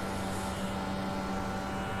you.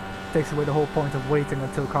 Takes away the whole point of waiting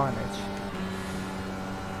until carnage.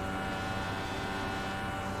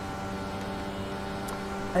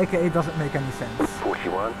 AKA doesn't make any sense.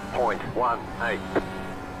 41.18.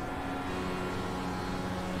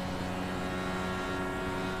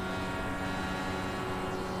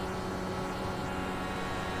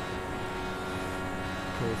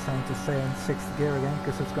 Okay, it's time to stay in 6th gear again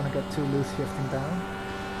because it's gonna get too loose shifting down.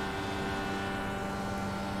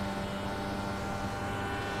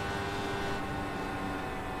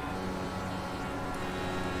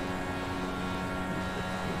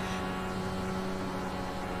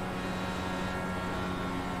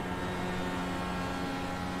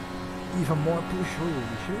 Even more push, holy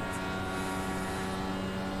shit.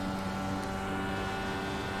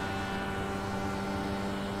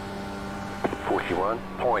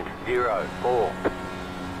 .04.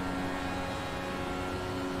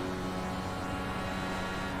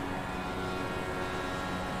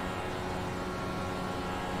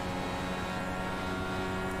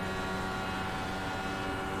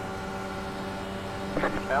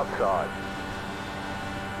 Outside.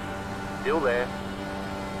 Still there.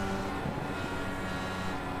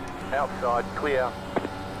 Outside, clear.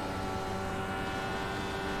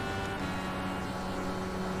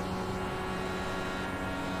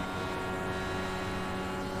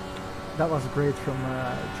 That was great from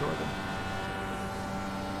Jordan.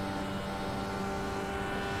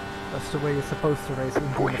 That's the way you're supposed to race in the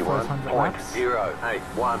first 100 laps.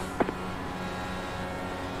 41.081.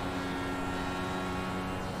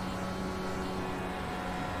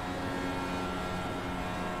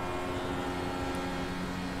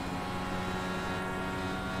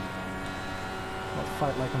 Not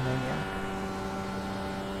fight like a maniac.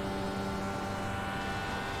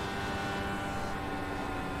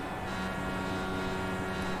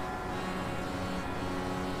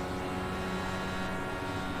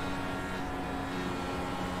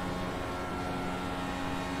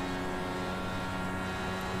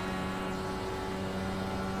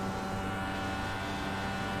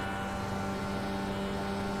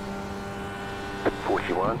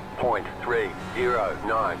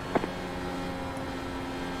 41.309.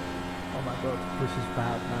 Oh my god, this is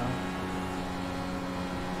bad now.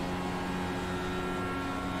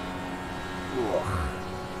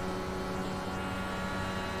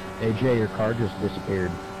 AJ, your car just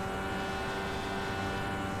disappeared.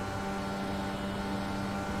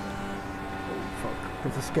 Oh fuck,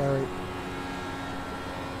 this is scary.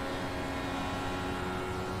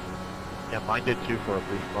 Yeah, mine did too for a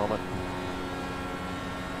brief moment.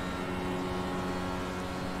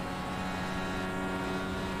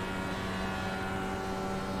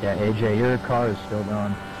 Yeah, AJ, your car is still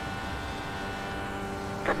gone.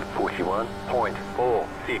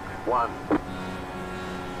 41.461.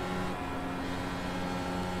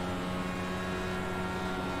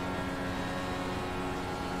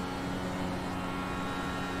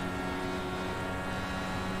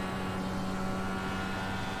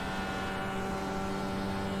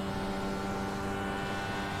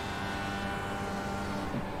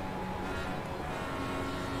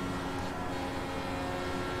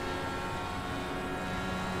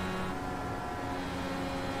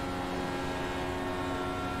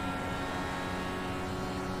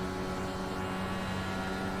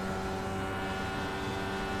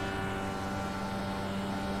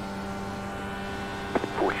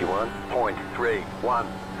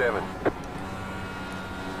 .317.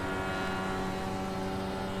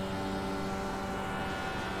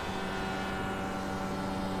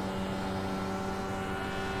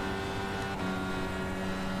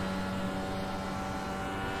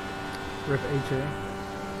 Rip AJ.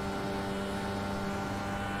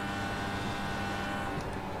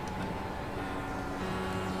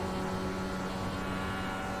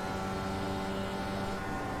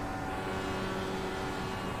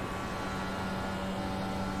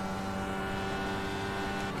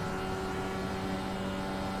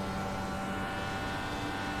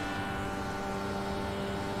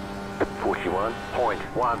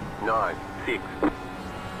 .196.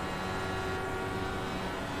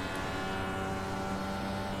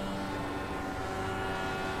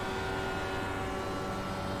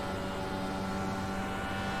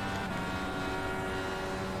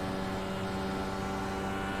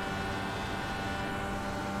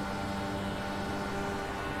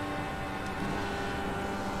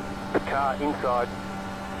 Car inside.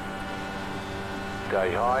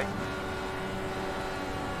 Stay high.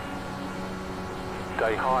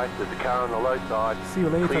 Stay high, there's a car on the low side. See you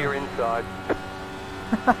later. Clear inside.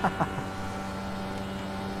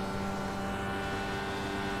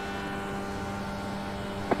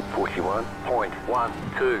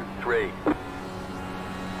 .123.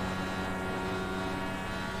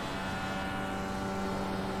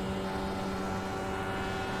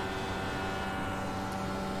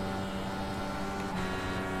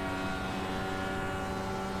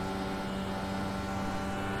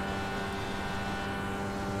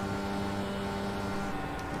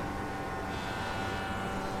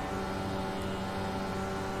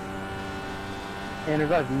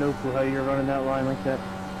 Anders, I have no clue how you're running that line like that.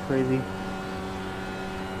 Crazy.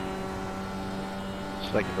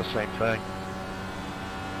 Just thinking the same thing.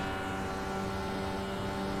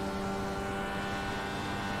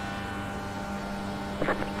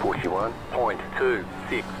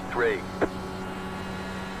 .263.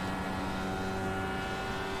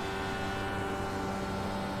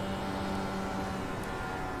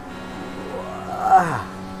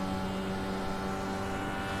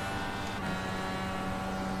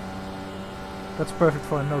 That's perfect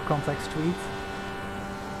for a no contact street.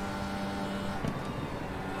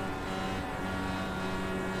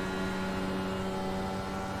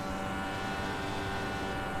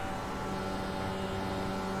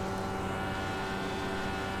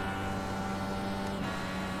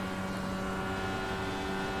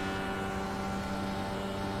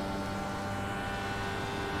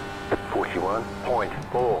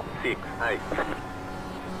 .468.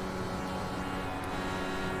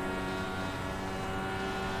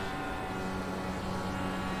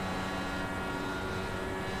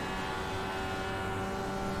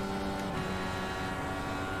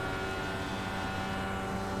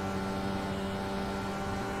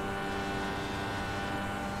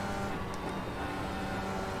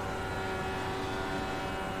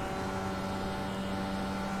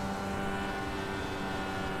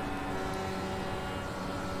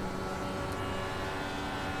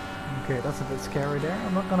 Okay, that's a bit scary there.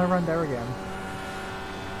 I'm not gonna run there again.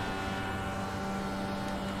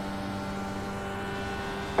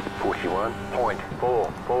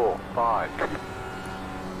 .445.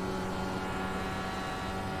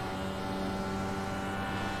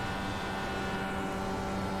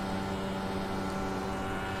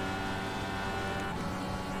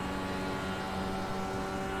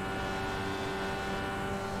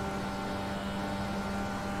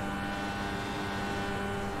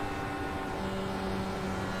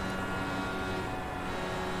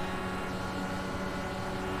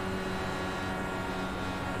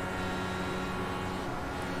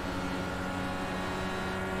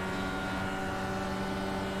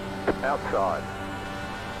 Outside.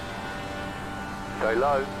 Stay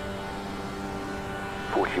low.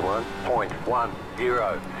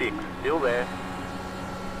 41.106. Still there.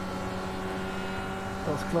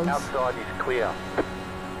 That was close. Outside is clear.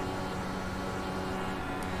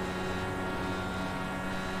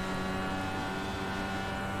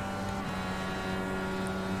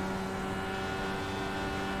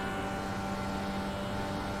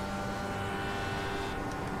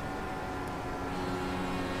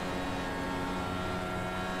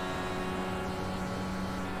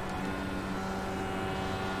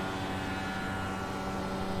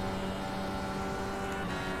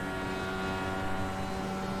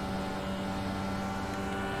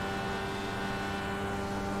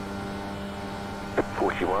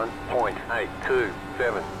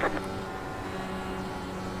 .827.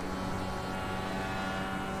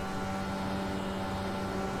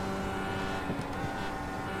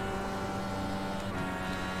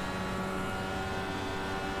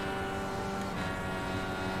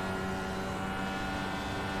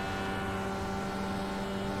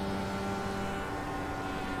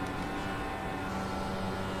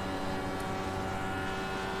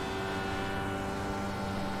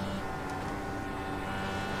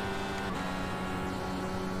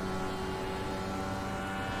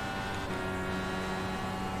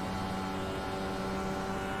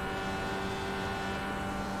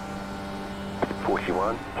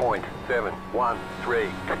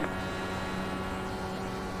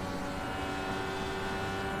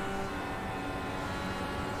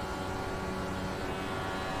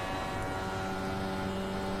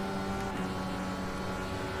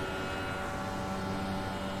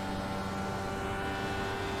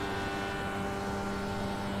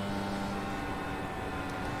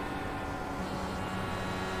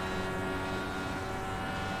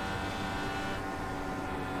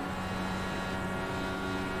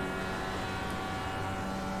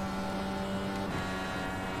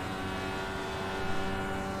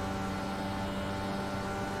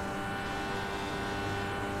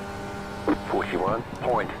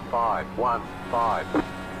 .713. .515.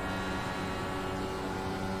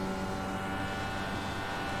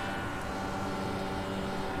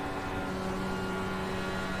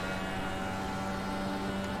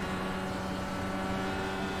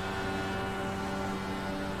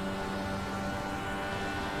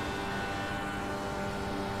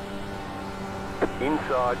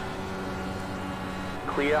 Inside.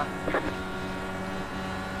 Clear.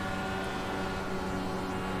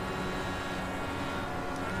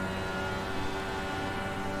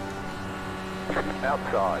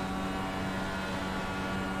 Outside.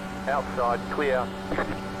 Outside clear.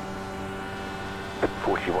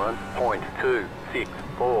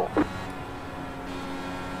 41.264.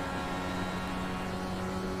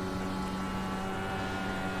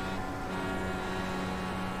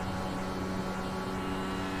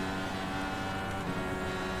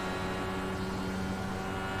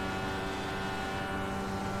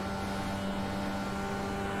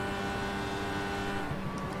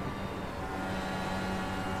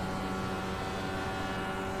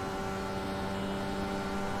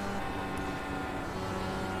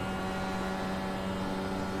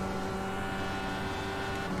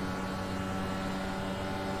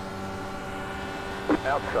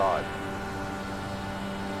 Outside.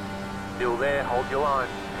 Still there, hold your line.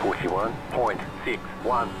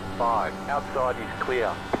 41.615. Outside is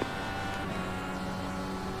clear.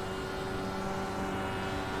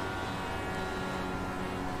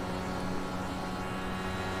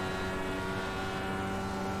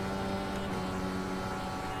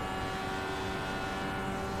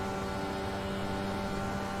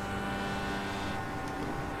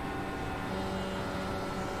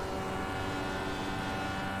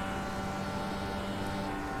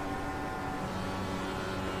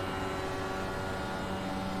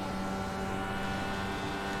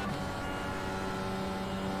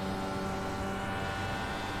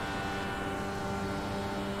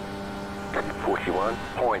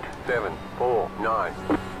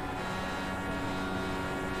 .749.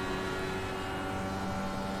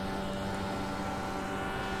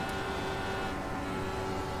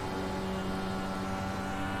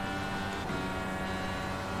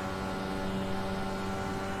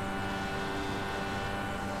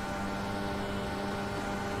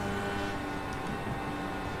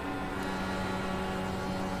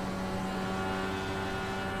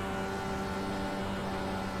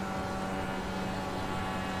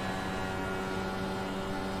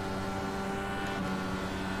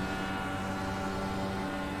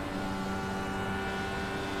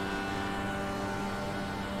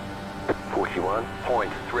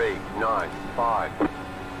 .395.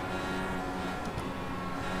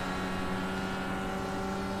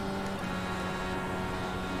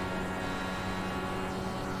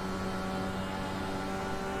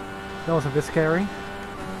 That was a bit scary.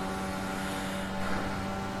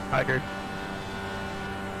 I agree.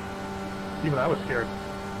 Even I was scared.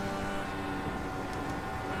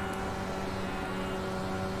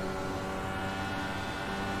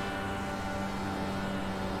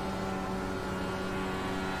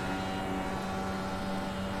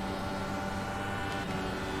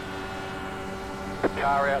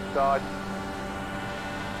 Car outside.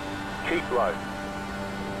 Keep low.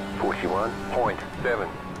 41.7.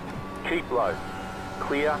 Keep low.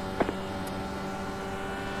 Clear.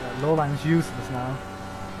 Yeah, low line's useless now.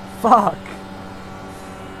 Fuck!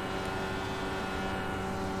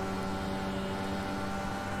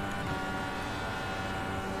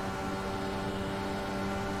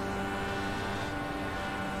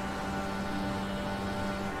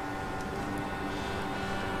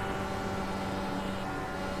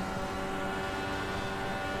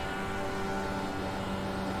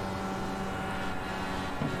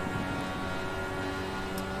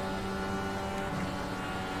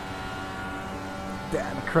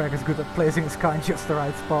 Damn, Craig is good at placing his car in just the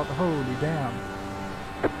right spot. Holy damn.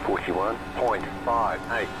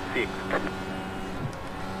 41.586.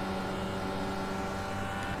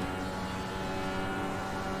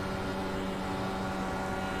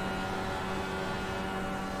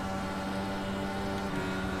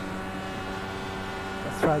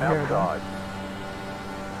 Let's try it here then. Outside.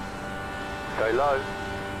 Stay low.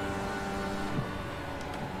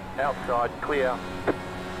 Outside, clear.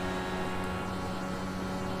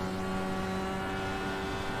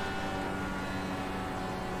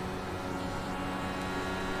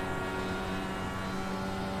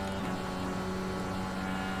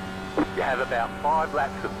 You have about 5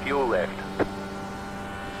 laps of fuel left.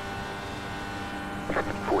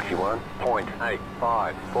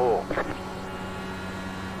 41.854.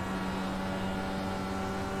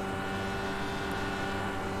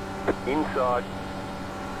 Inside.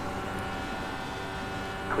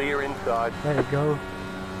 Clear inside. There you go.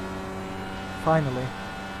 Finally.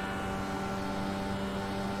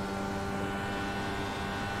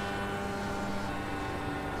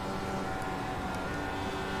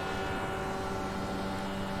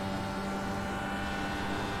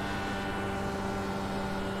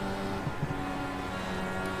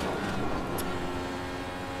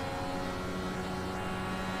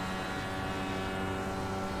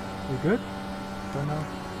 We good? Don't know.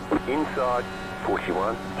 Inside,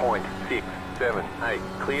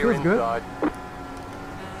 41.678. Clear Feels good. inside.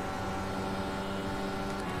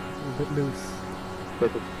 A bit loose.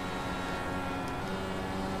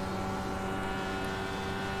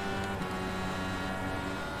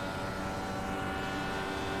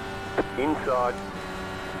 Inside.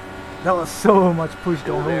 That was so much push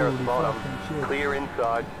Still down. there Holy at the bottom. fucking shit. Clear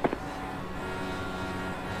inside.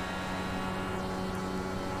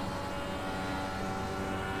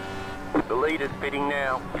 The leader's pitting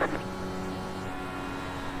now.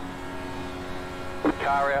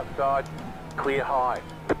 Car outside. Clear high.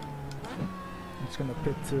 I'm just gonna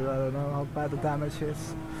pit to, I don't know how bad the damage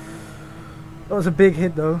is. That was a big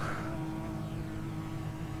hit though.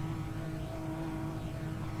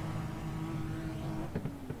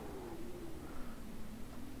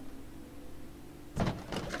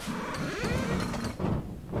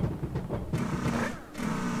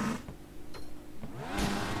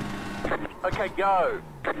 Okay, go.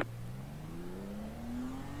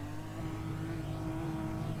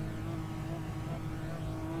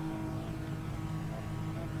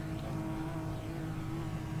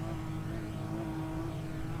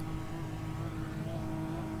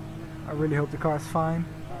 I really hope the car's fine.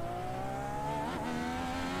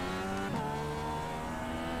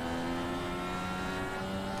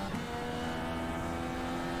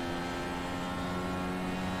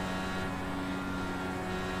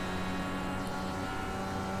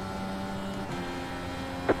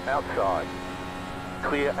 Outside.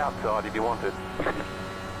 Clear outside if you want it.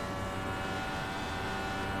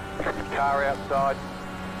 Car outside.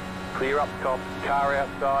 Clear up top. Car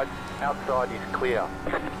outside. Outside is clear.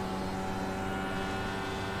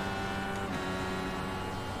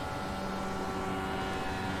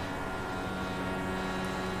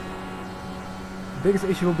 The biggest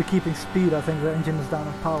issue will be keeping speed. I think the engine is down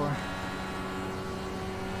on power.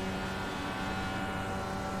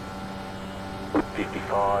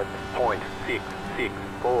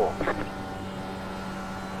 .664.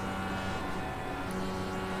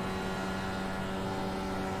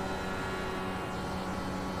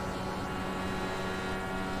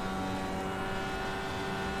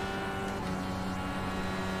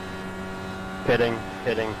 Pitting.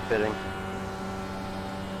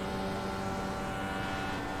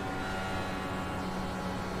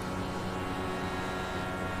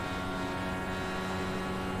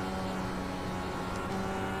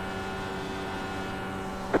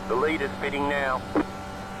 The lead is pitting now.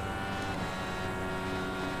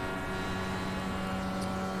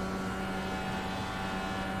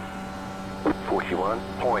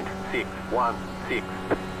 .616.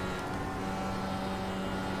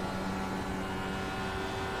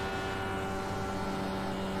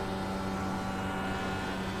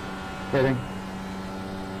 Pitting.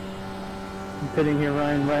 I'm pitting here,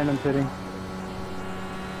 Ryan. Ryan, I'm pitting.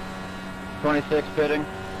 26 pitting.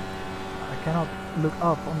 I cannot look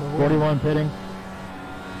up on the wall. 41 pitting.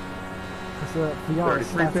 Because the VR is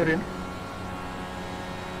 33 pitting.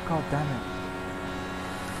 God damn it.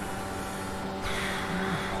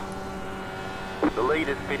 The lead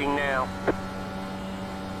is pitting now.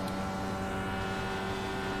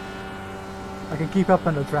 I can keep up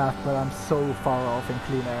in the draft, but I'm so far off in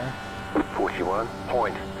clean air.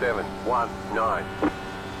 41.719.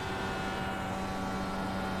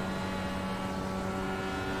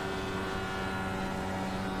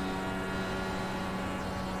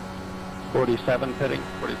 .47 pitting.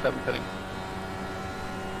 47 pitting.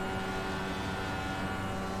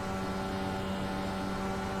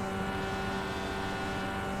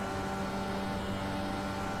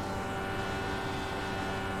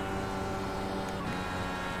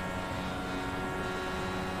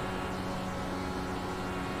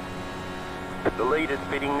 The lead is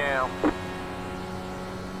pitting now.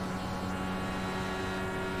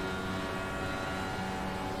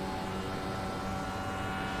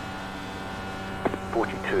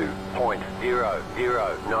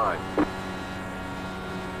 .42.009.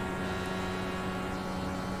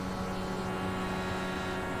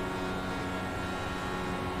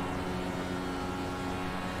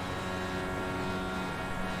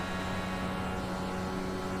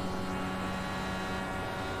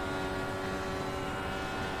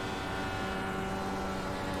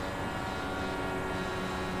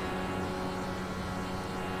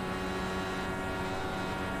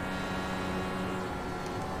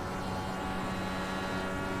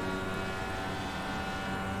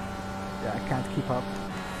 Yeah, I can't keep up.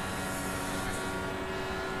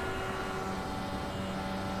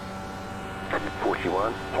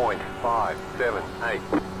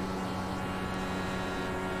 .41.578.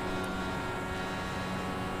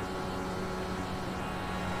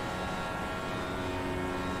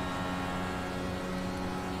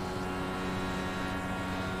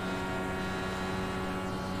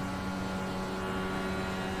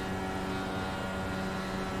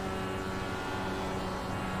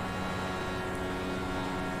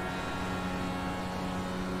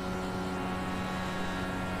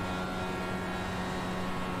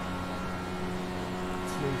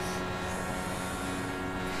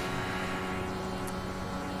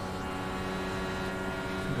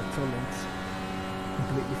 The tolling's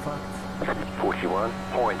completely fucked.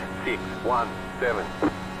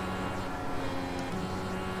 41.617.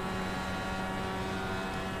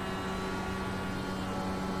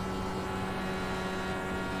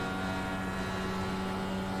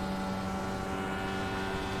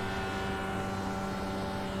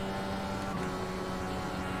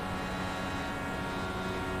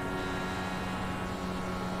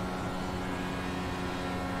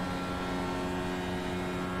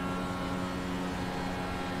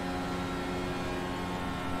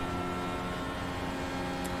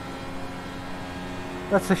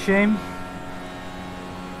 That's a shame.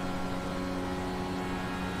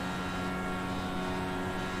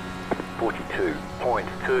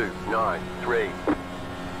 .293.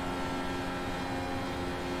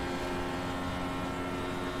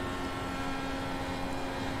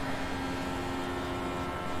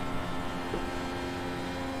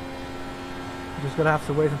 Just gonna have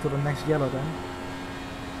to wait until the next yellow then.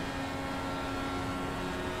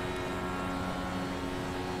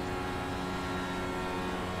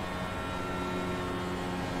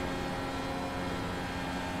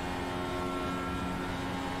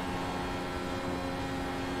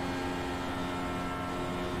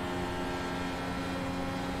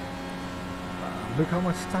 Look how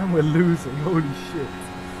much time we're losing, holy shit.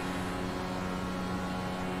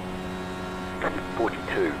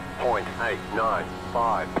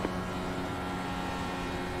 42.895.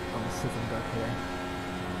 I'm sitting back here.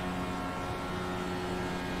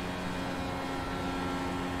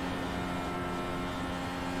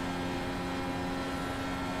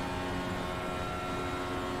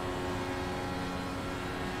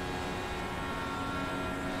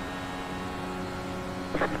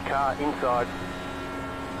 Car inside.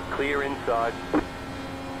 Clear inside.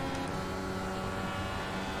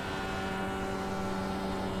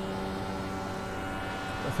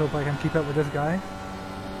 Let's hope I can keep up with this guy.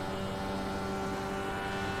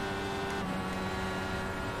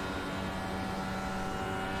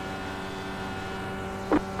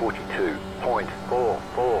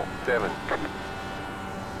 42.447.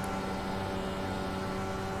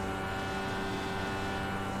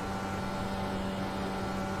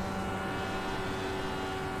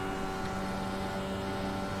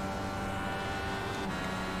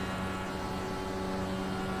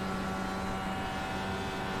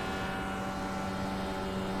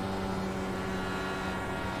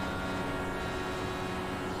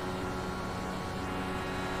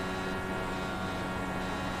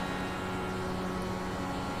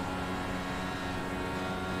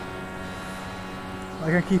 I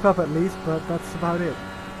can keep up at least, but that's about it.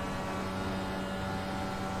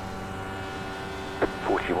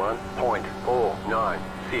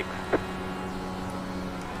 41.496.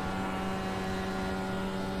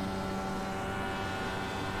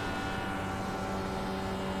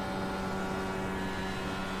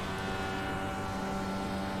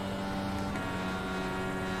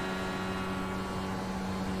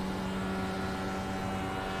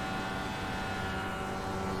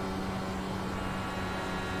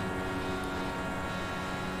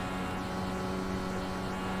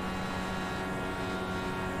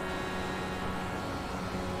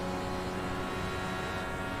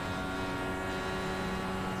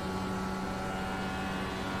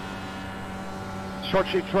 Short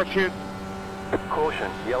shoot, short shoot. Caution,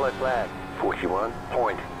 yellow flag.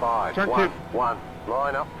 41.511.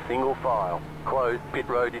 Line up, single file. Closed, pit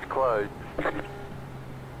road is closed. Okay,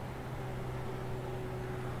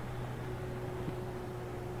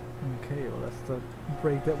 well that's the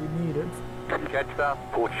break that we needed. Catch start,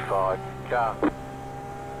 45, car.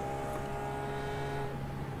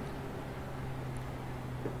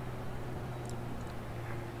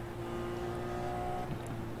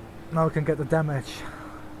 Now we can get the damage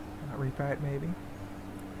repaired maybe.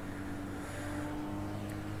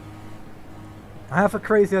 I have a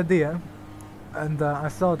crazy idea, and I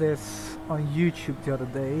saw this on YouTube the other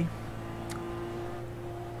day.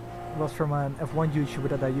 It was from an F1 YouTuber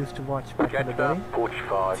that I used to watch back in the day.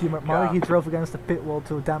 Team Mark, he drove against the pit wall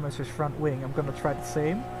to damage his front wing. I'm gonna try the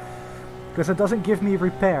same, because it doesn't give me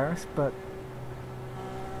repairs, but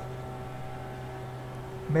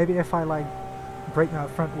maybe if I like break my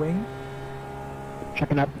front wing,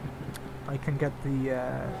 checking up, I can get the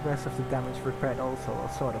rest of the damage repaired also, or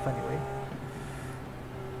sort of anyway.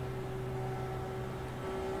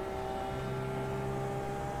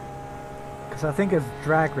 Because I think it's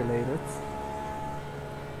drag related.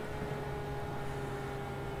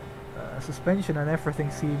 Suspension and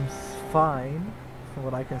everything seems fine, from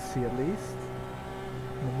what I can see at least,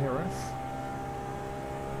 in the mirrors.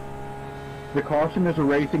 The caution is a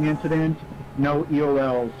racing incident, no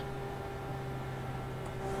ERLs.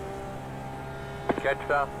 Catch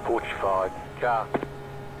start, 45, car.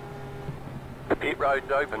 The pit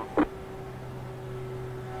road's open.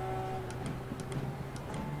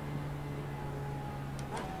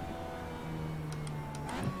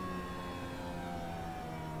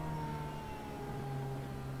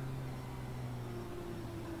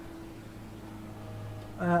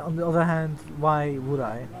 On the other hand, why would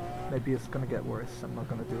I? Maybe it's gonna get worse. I'm not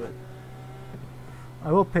gonna do it.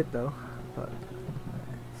 I will pit though, but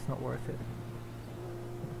it's not worth it.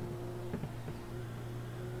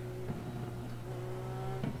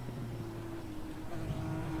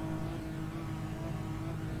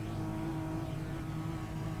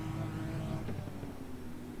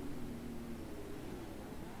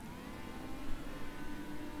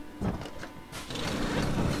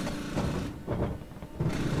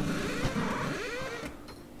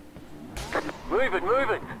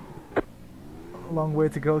 Move it! A long way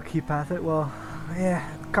to go, keep at it. Well, yeah,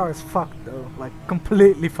 the car is fucked though, like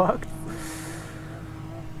completely fucked.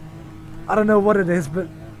 I don't know what it is, but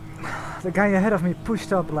the guy ahead of me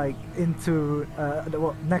pushed up like into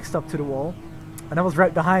next up to the wall, and I was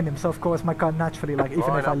right behind him, so of course my car naturally, like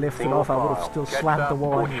even if I lifted off, I would have still slammed the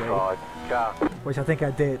wall anyway. Which I think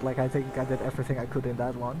I did, like I think I did everything I could in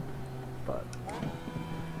that one, but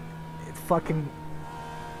it fucking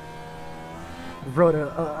rode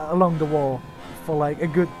along the wall for like a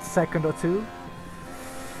good second or two.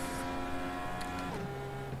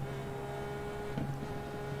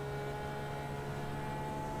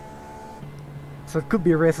 So it could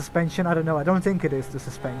be a rear suspension, I don't know, I don't think it is the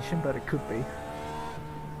suspension, but it could be. I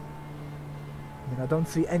mean, I don't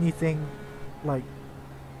see anything like,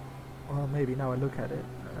 well maybe now I look at it,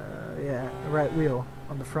 yeah, the right wheel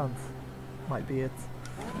on the front might be it.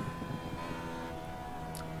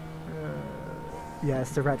 Yeah,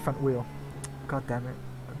 it's the right front wheel. God damn it!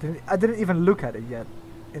 I didn't even look at it yet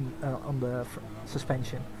in on the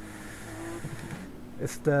suspension.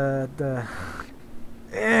 It's the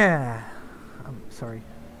yeah. I'm sorry.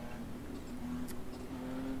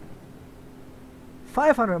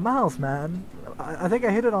 500 miles, man. I think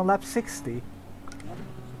I hit it on lap 60.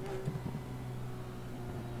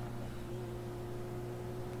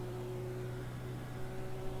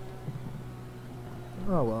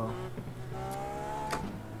 Oh well.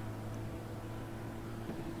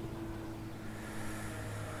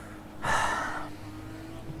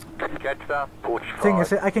 Thing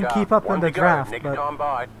is, I can keep up in the draft,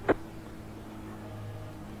 but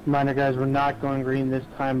Minor guys, we're not going green this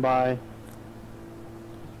time by.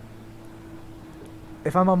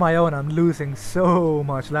 if I'm on my own, I'm losing so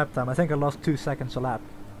much lap time. I think I lost 2 seconds a lap.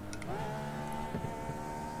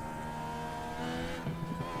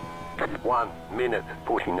 1 minute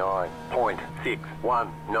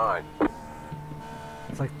 49.619.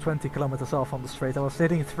 It's like 20 kilometers off on the straight. I was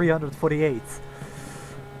hitting 348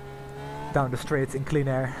 down the straight in clean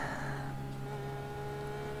air.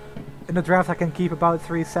 In the draft I can keep about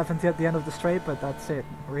 370 at the end of the straight, but that's it,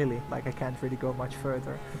 really. Like, I can't really go much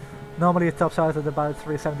further. Normally it tops out at about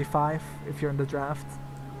 375 if you're in the draft,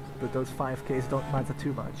 but those 5Ks don't matter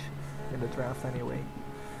too much in the draft anyway.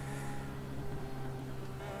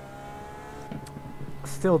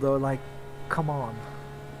 Still though, like, come on.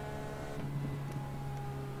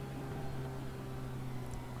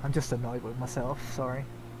 I'm just annoyed with myself, sorry.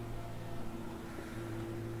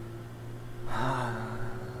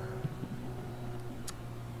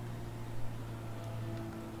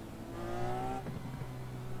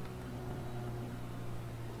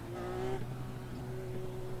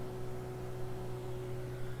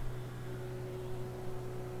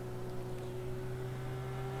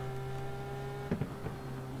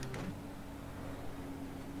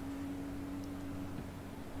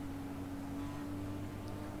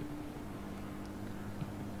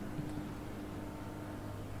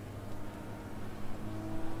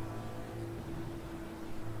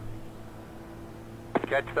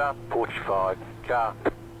 Catch up, 45, car.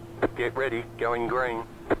 Get ready, going green.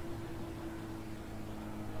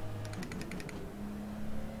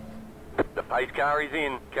 The pace car is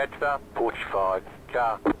in. Catch up, 45,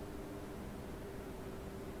 car.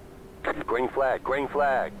 Green flag, green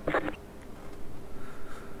flag.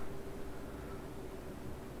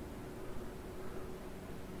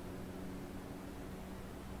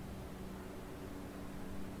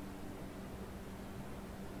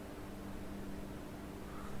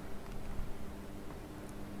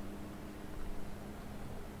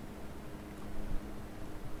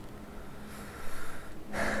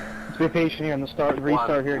 Be patient here on the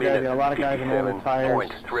restart here, guys. A lot of guys on older tires.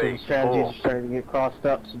 So the strategies are starting to get crossed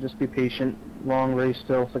up, so just be patient. Long race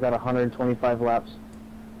still, so got 125 laps.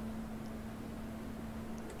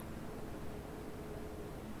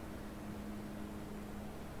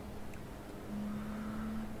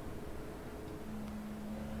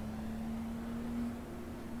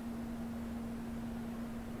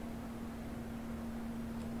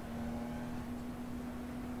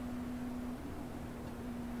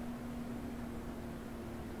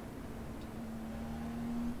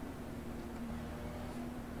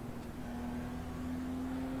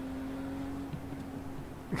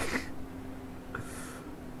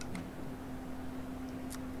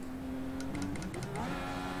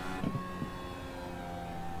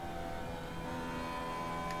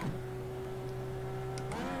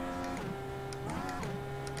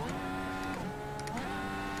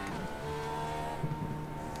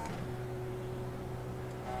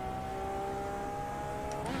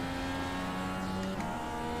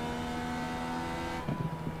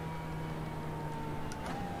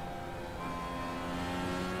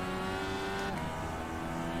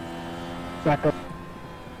 Back up.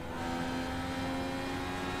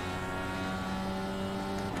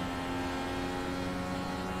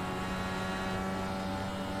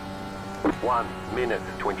 One minute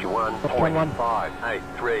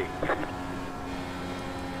 21.583.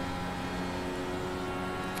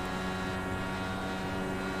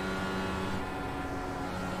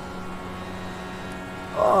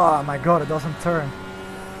 Oh my god, it doesn't turn.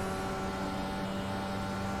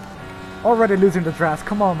 Already losing the draft,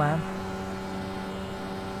 come on, man.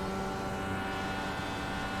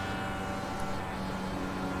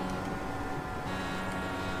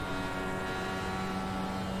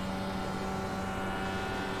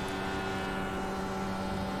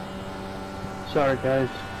 Sorry guys,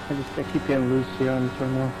 I keep getting loose here on the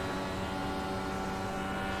terminal.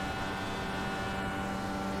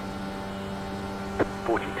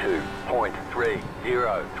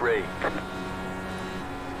 .303.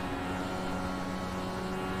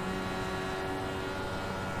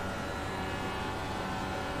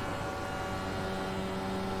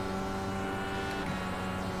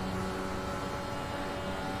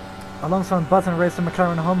 Alonso and Button raced the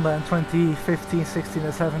McLaren Honda in 2015, 16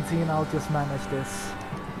 and 17. I'll just manage this.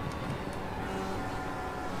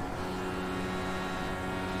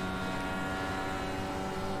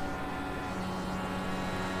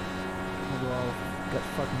 Although I'll get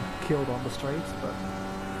fucking killed on the straights, but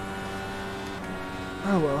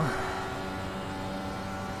oh well.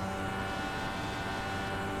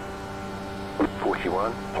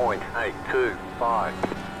 41.825.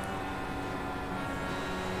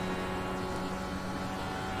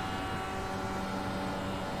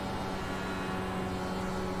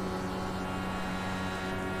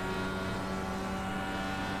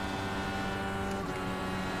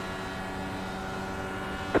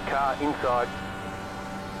 Car inside.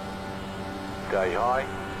 Stay high.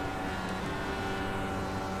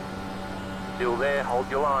 Still there, hold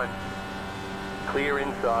your line. Clear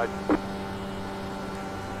inside.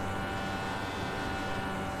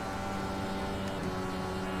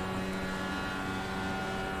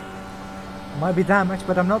 Might be damaged,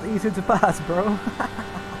 but I'm not easy to pass, bro.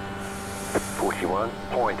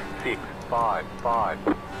 41.655.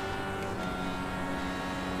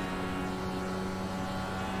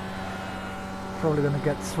 Probably gonna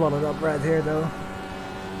get swallowed up right here though.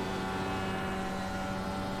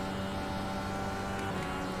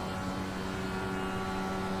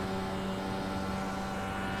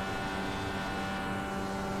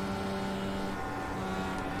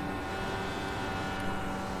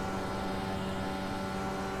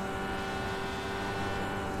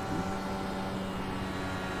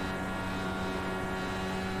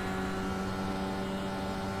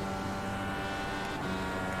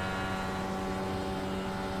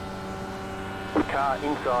 Car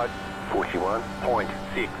inside.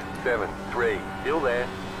 41.673. Still there.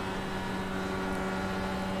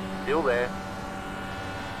 Still there.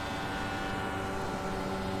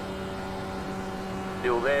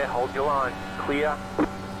 Still there, hold your line. Clear.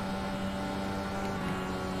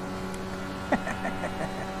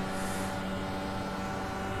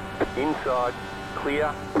 Inside.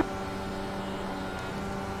 Clear.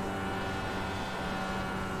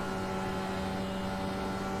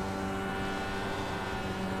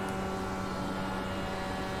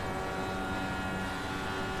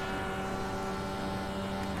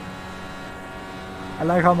 I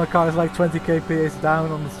like how my car is like 20 kph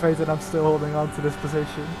down on the straight and I'm still holding on to this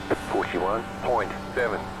position.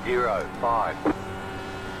 41.705.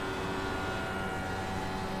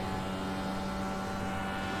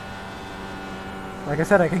 Like I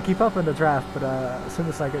said, I can keep up in the draft, but as soon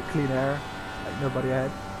as I get clean air, like nobody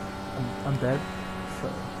ahead, I'm dead. So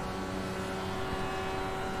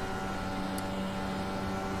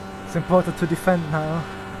it's important to defend now.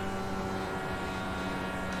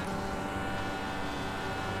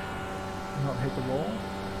 Not hit the wall.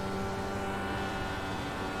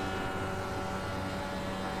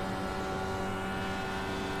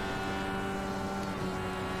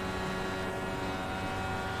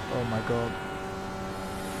 Oh my god.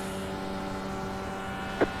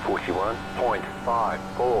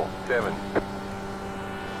 41.547.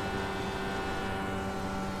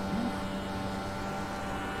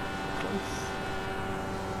 Close.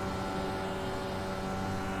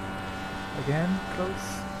 Again, close.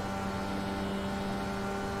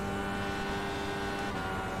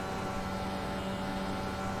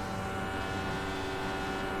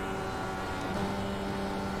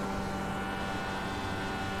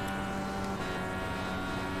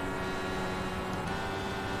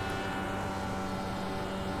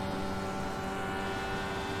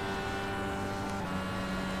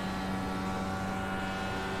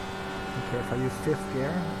 Okay, if I use 5th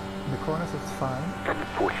gear in the corners, it's fine.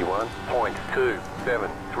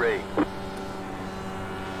 41.273.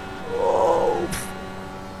 Oh!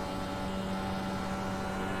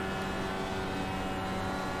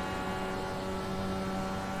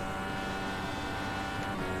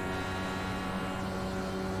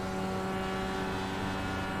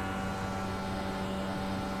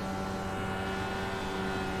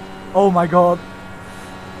 Oh my god!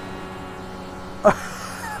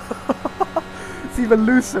 It's even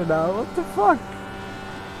looser now, what the fuck?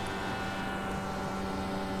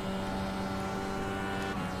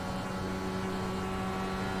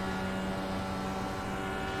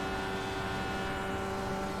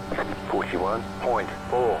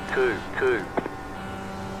 .422.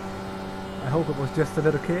 I hope it was just a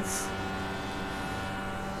little kiss.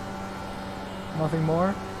 Nothing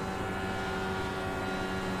more.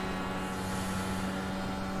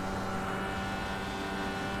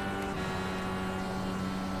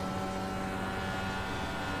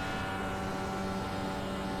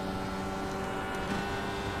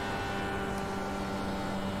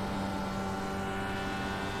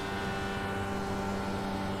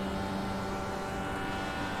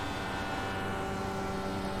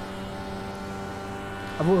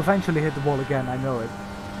 I will eventually hit the wall again, I know it.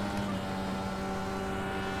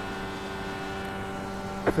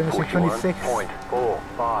 Finishing 26th or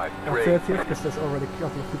 30th, because there's already a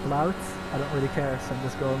couple of people out. I don't really care, so I'm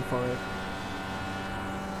just going for it.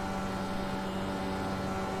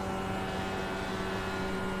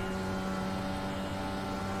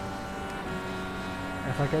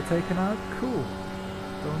 If I get taken out, cool.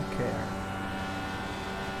 Don't care.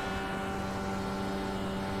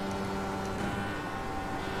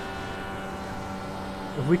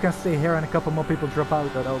 If we can stay here and a couple more people drop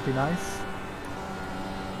out, that would be nice.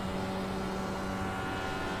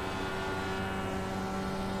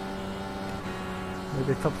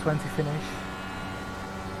 Maybe top 20 finish.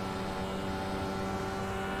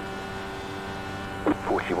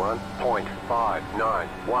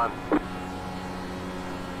 41.591.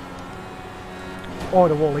 Or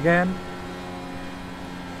the wall again.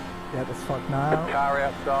 Yeah, that's fucked now. Car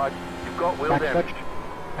outside. You've got wheel damage.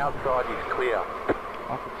 Outside is clear.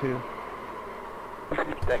 Off the 2.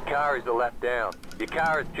 That car is a lap down. Your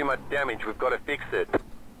car has too much damage. We've got to fix it.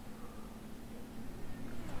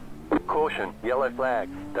 Caution, yellow flag.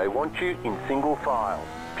 They want you in single file.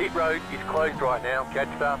 Pit road is closed right now. Catch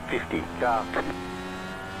start 50. Car.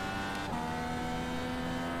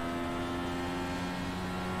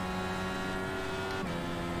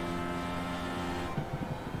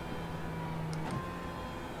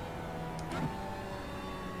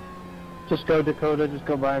 Just go, Dakota, just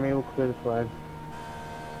go by me, we'll clear the flag.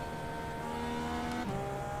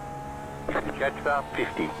 Catch start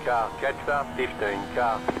 50. Car. Catch start 15.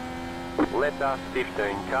 Car. Left us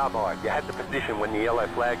 15. Carbide. You had the position when the yellow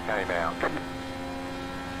flag came out.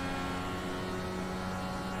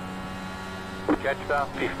 Catch start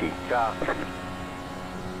 50. Car.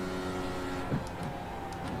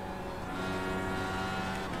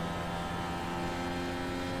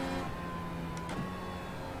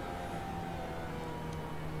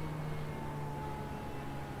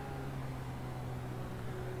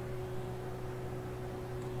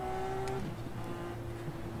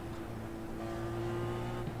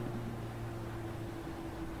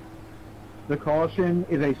 The caution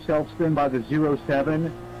is a self-spin by the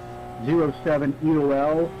 07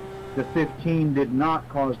 ERL. The 15 did not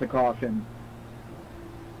cause the caution.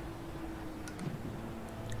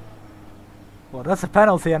 Well, that's a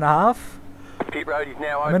penalty and a half. Pit road is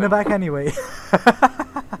now open. I'm in the back anyway.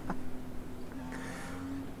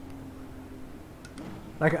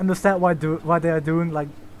 Like, I understand why they are doing, like,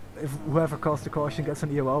 if whoever caused the caution gets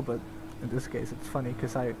an EOL, but in this case it's funny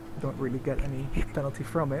because I don't really get any penalty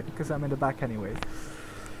from it because I'm in the back anyway.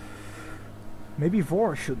 Maybe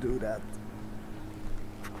VOR should do that.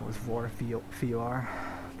 Of course, VOR, VOR,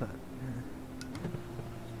 but...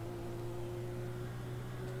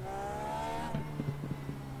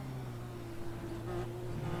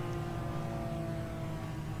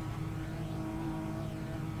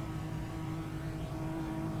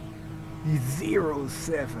 The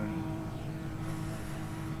 07.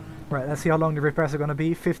 Right, let's see how long the repairs are gonna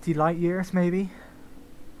be. 50 light years, maybe?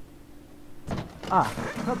 Ah,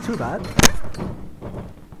 not too bad.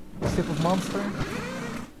 Sip of Monster.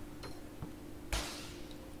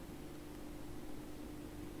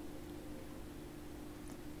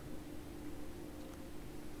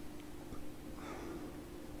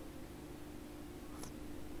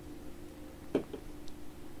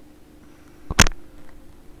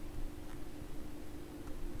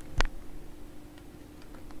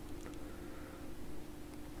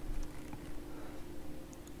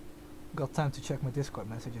 Got time to check my Discord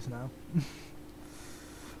messages now.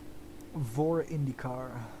 VOR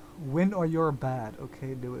IndyCar. Win or you're bad.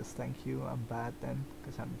 Okay, Lewis, thank you. I'm bad then,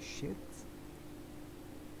 because I'm shit.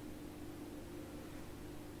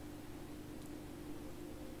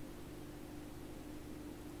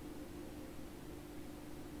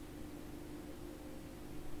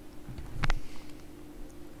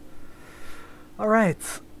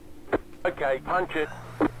 Alright. Okay, punch it.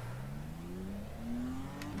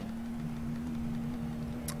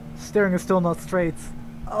 Steering is still not straight.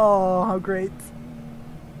 Oh, how great.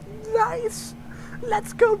 Nice!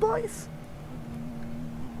 Let's go, boys!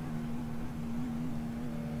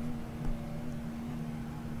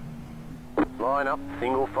 Line up,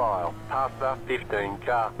 single file. Past the 15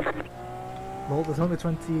 car. Well, there's only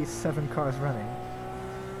 27 cars running.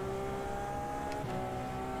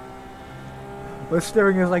 But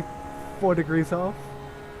steering is like 4 degrees off.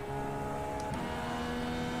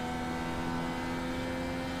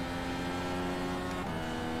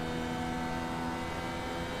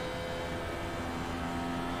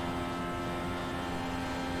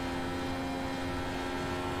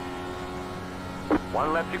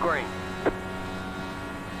 One left to green.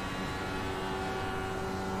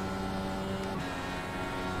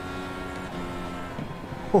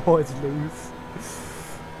 Oh, it's loose.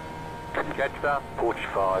 Catch up,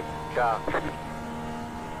 45, car.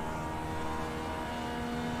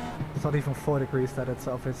 It's not even 4 degrees that it's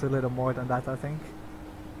off, it's a little more than that, I think.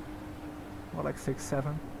 More like 6,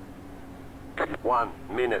 7. 1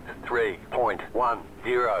 minute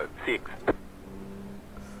 3.106.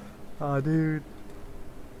 Oh, dude.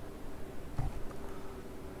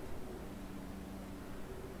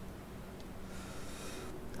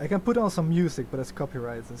 I can put on some music, but it's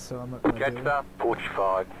copyrighted, so I'm not gonna do it. Catch up,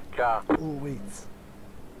 45, car. Oh, wait.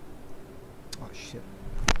 Oh, shit.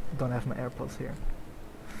 Don't have my AirPods here.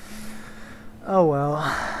 Oh, well.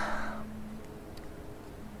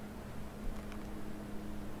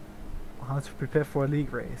 How to prepare for a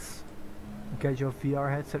league race. Get your VR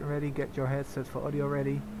headset ready, get your headset for audio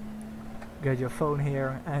ready, get your phone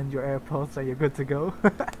here and your AirPods and you're good to go.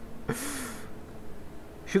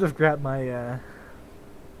 Should have grabbed my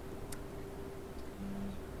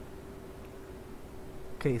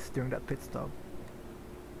case during that pit stop.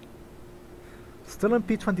 Still in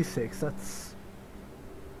P26, that's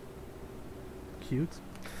cute.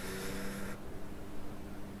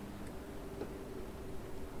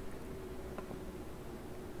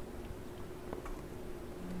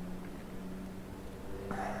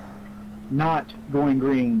 Not going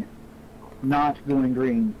green. Not going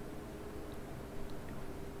green.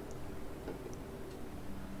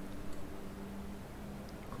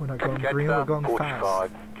 We're not going green, we're going 45,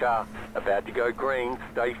 fast. car. About to go green,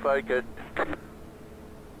 stay focused.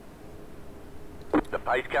 The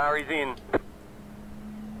pace car is in.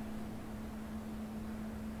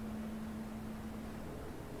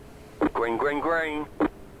 Green, green, green.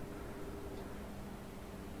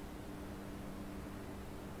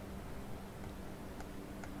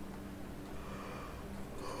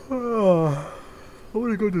 Oh, I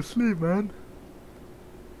wanna go to sleep, man.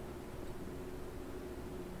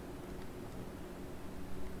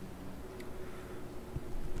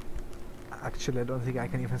 Actually, I don't think I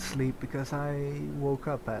can even sleep because I woke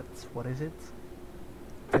up at, what is it?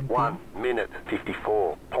 10 1 minute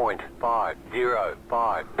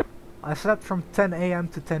 54.505. I slept from 10 AM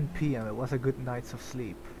to 10 PM. It was a good nights of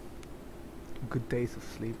sleep. Good days of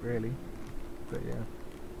sleep, really. But yeah.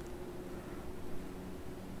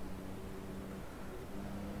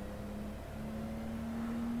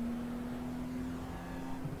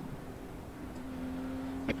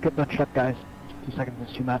 Good much up, guys. 2 seconds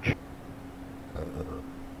is too much.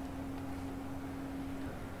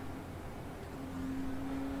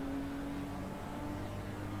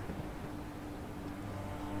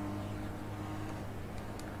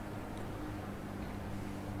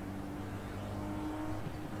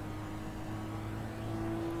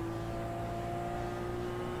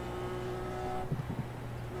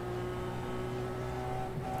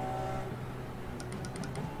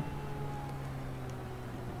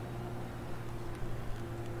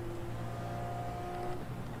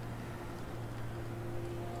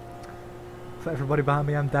 For everybody behind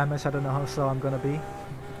me, I'm damaged. I don't know how slow I'm gonna be.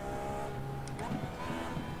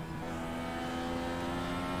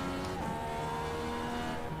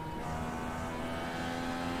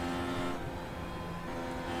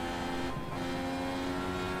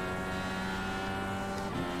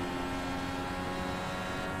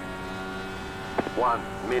 One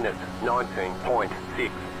minute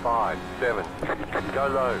 19.657. Go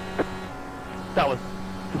low. That was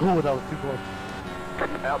too close.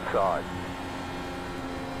 Outside.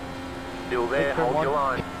 Still there, hold your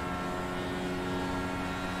line.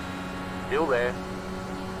 Still there.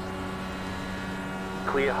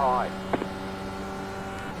 Clear high.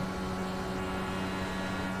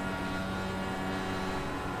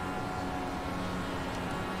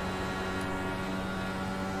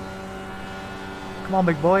 Come on,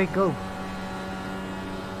 big boy, go.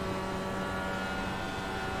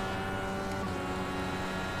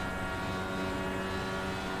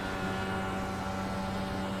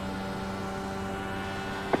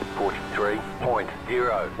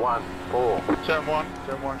 .014. Turn one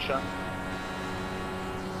shut.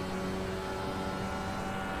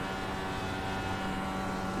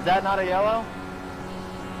 Is that not a yellow?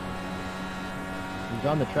 He's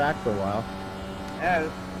on the track for a while. Yeah.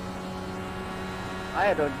 I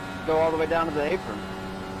had to go all the way down to the apron.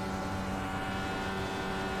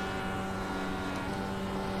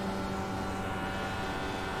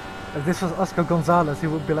 If this was Oscar Gonzalez, he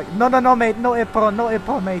would be like, no, mate, no apron,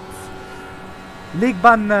 mate. League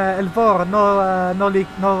ban El Vor,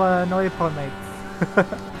 no apron, mate.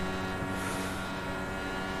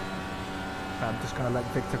 I'm just gonna let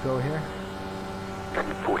Victor go here.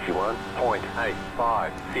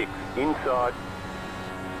 41.856 inside.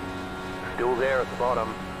 Still there at the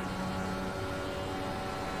bottom.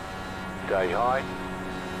 Stay high.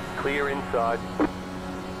 Clear inside.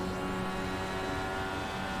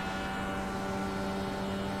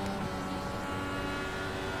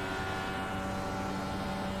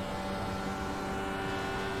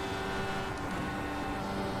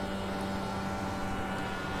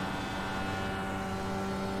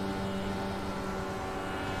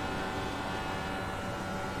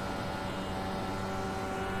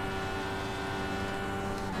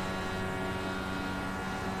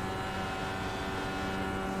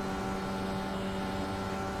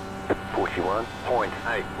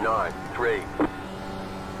 .893.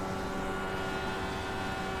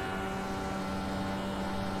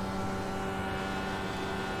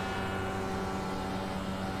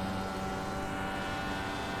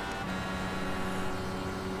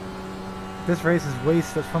 This race is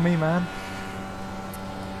wasted for me, man.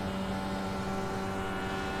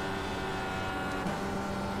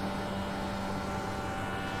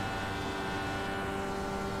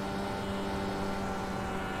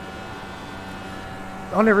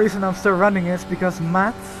 The only reason I'm still running is because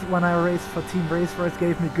Matt, when I raced for Team Race First,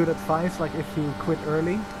 gave me good advice, like if you quit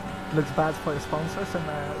early, it looks bad for your sponsors, and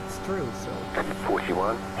it's true, so...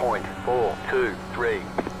 41.423.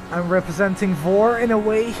 I'm representing Vor in a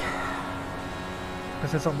way,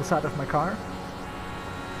 because it's on the side of my car,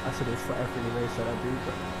 as it is for every race that I do,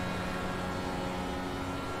 but...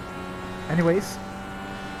 Anyways,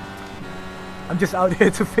 I'm just out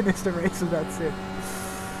here to finish the race, and that's it.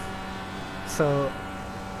 So...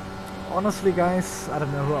 Honestly, guys, I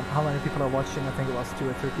don't know how many people are watching. I think it was 2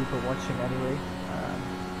 or 3 people watching anyway.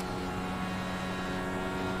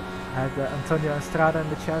 I had Antonio Estrada in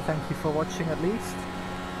the chat. Thank you for watching at least,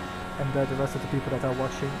 and the rest of the people that are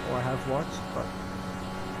watching or have watched. But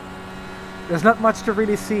there's not much to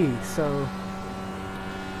really see, so.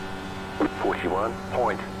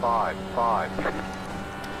 41.55.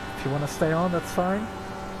 If you want to stay on, that's fine.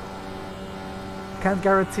 Can't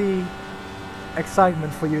guarantee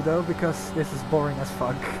excitement for you though, because this is boring as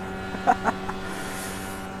fuck.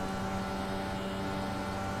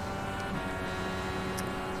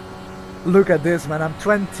 Look at this, man. I'm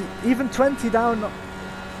 20, even 20 down,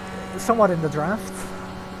 somewhat in the draft.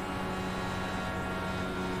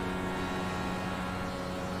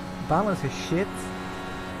 Balance is shit.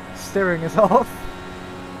 Steering is off.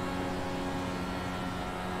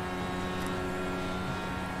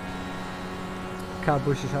 Car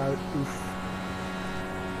bush is out. Oof.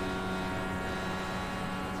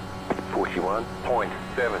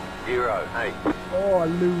 41.708. Oh,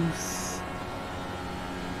 loose.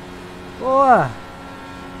 Oh.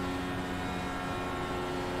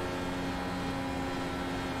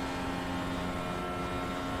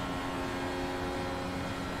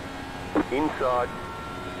 Inside.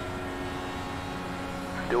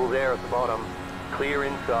 Still there at the bottom. Clear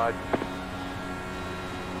inside.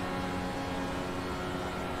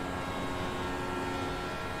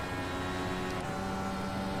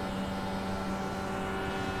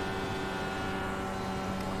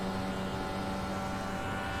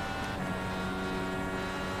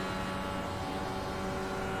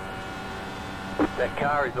 That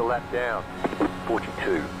car is a lap down.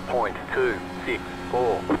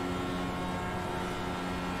 42.264.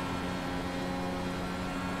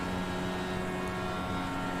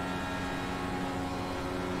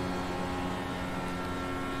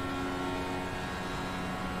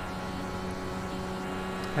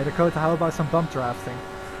 Hey Dakota, how about some bump drafting?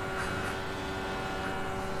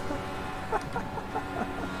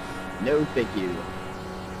 No, thank you.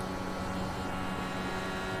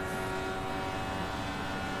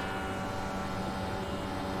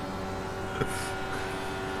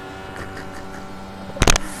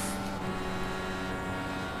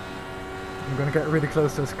 I'm gonna get really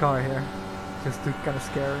close to his car here, just to kind of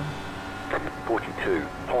scare him.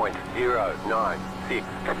 42.096.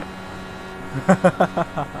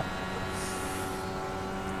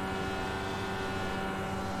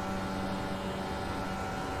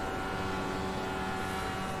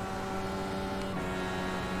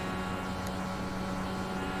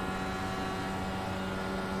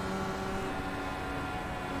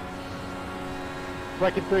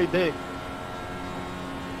 Bracket 3 big.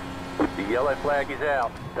 The yellow flag is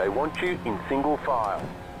out. They want you in single file.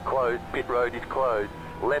 Closed. Pit road is closed.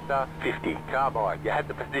 Letter 50. Carbide. You had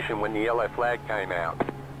the position when the yellow flag came out.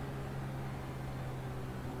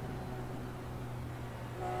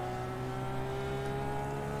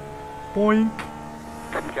 Boink.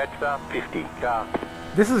 Catch the 50 car.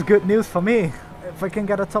 This is good news for me. If I can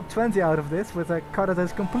get a top 20 out of this with a car that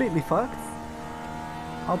is completely fucked,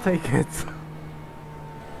 I'll take it.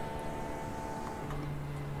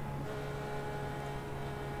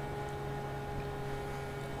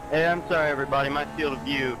 Hey, I'm sorry, everybody. My field of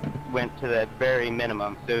view went to that very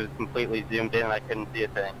minimum, so it was completely zoomed in and I couldn't see a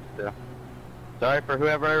thing. So, sorry for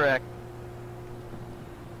whoever I wrecked.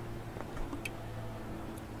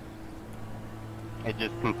 It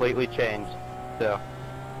just completely changed. So,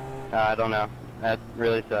 I don't know. That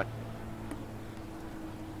really sucks.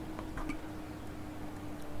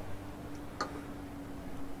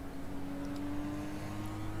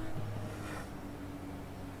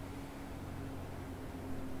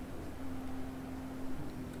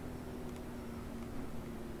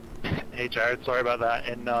 Hey Jared, sorry about that.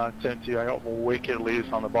 In turn 2, I got wicked loose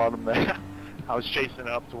on the bottom there. I was chasing it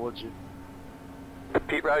up towards you.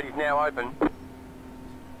 Pit road is now open.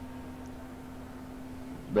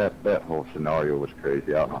 That whole scenario was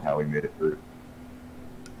crazy. I don't know how we made it through.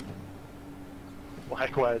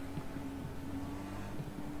 Likewise.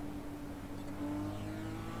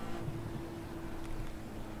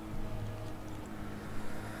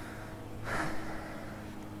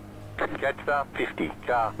 Catch 50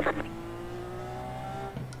 car.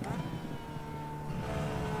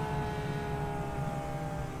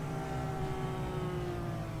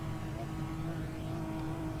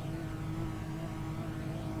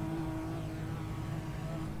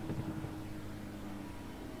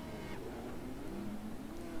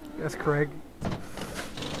 Yes, Craig.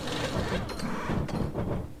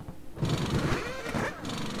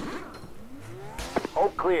 All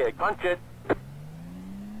clear, punch it.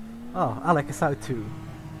 Oh, Alec is out too.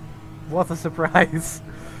 What a surprise.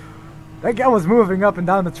 That guy was moving up and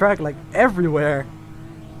down the track like everywhere.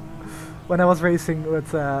 When I was racing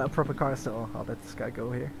with a proper car, so I'll let this guy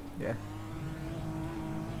go here. Yeah.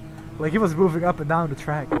 Like he was moving up and down the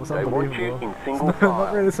track. It was unbelievable. I'm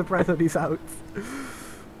not really surprised that he's out.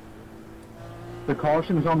 The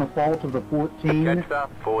caution is on the fault of the 14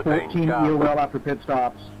 ERL after pit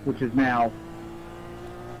stops, which is now.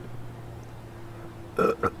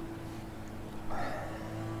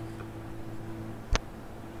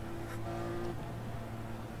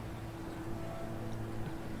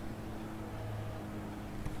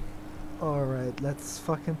 Alright, let's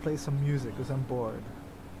fucking play some music because I'm bored.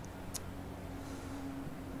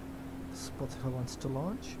 Spotify wants to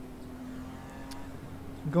launch.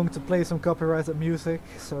 I'm going to play some copyrighted music,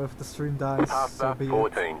 so if the stream dies, so be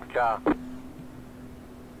 14 car.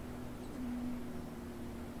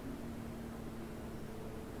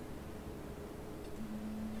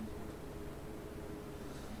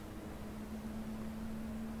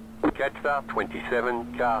 Catch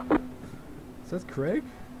 27 car. Is that Craig?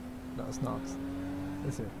 No, it's not.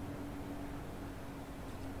 Is it?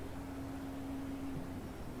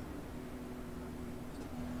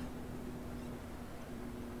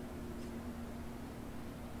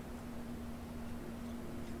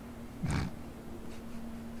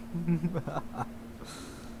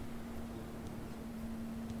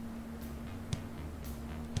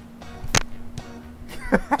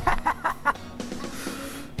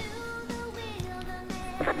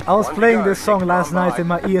 I was playing this song last night in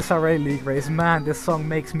my ESRA League race. Man, this song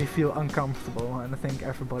makes me feel uncomfortable, and I think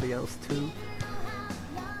everybody else too.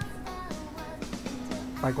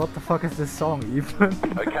 Like, what the fuck is this song even?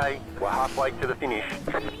 Okay, we're halfway to the finish.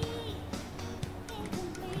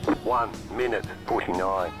 1 minute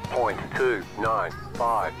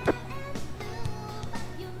 49.295.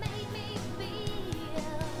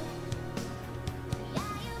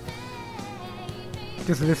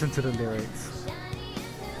 Just listen to the lyrics.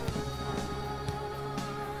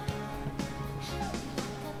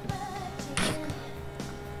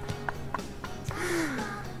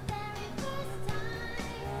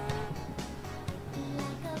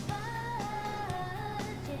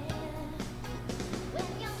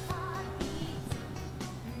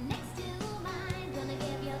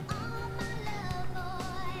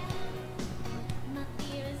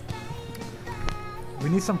 We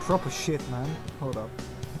need some proper shit, man. Hold up.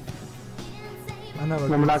 I know.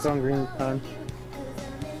 We're not going green this time.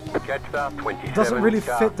 It doesn't really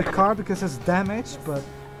fit the car because it's damaged, but.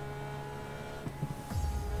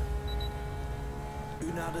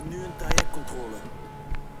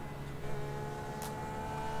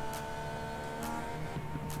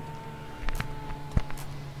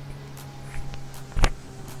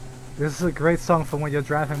 This is a great song for when you're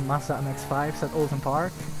driving Mazda MX-5s at Oldham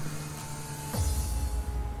Park.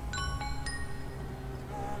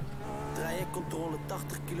 Trajectcontrole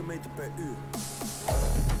 80 km/h.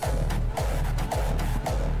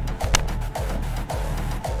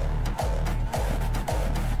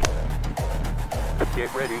 Get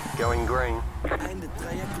ready, going green. Einde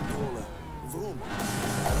trajectcontrole. Vroom.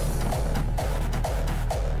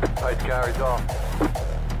 Pace car is off.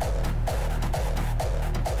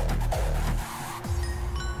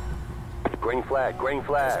 Green flag, green Er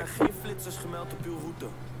flag. zijn geen flitsers gemeld op uw route.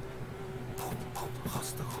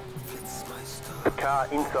 Gas erop, flitsmeister. Car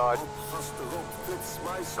inside. Gas erop,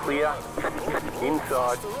 flitsmeister. Clear.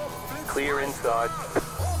 Inside. Clear inside.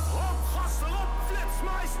 Gas erop,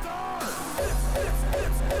 flitsmeister.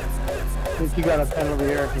 I think you got a pen over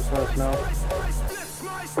here, just let us know.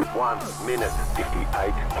 1 minute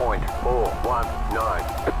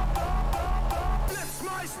 58.419.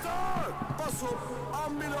 Flitsmeister. Pas op,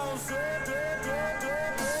 ambulance.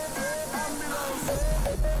 Ambulance.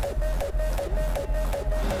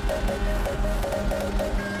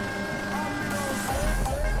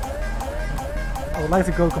 I would like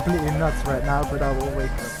to go completely nuts right now, but I will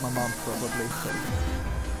wake up my mom probably. So.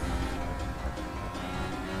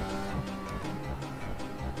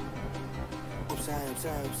 Opzij.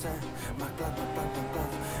 Maak plaat.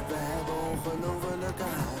 We hebben ongelofelijke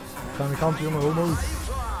huis. Gaan we kant, jongen, homo's.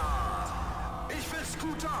 Ich bin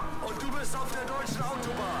Scooter und du bist auf der deutschen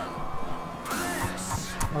Autobahn.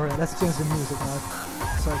 Alright, let's change the music now,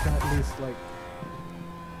 so I can at least like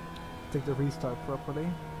take the restart properly.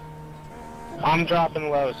 I'm dropping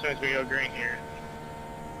low as soon as we go green here.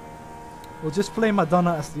 We'll just play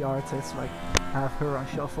Madonna as the artist, like have her on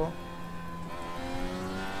shuffle.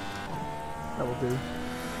 That will do.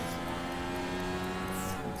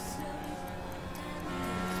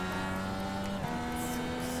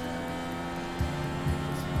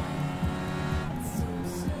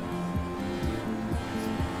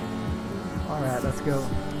 Alright, let's go.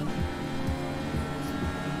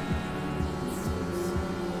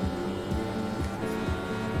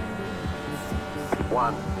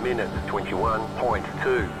 One minute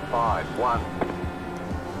 21.251.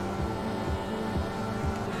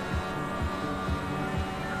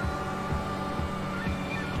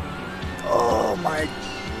 Oh my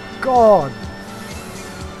god!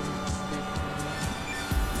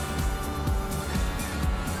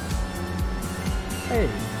 Hey,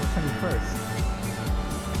 what's on first?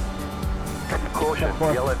 Caution,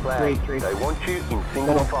 yellow flag. They want you in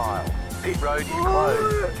single file. Pit road is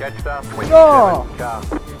closed. Catch start 27 car.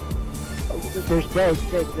 There's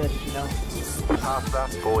this, you know. Pass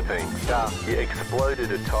start 14 car. You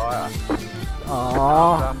exploded a tyre.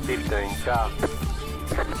 Aww. Pass start 15 car.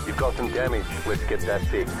 You've got some damage. Let's get that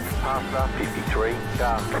fixed. Pass start 53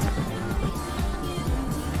 car.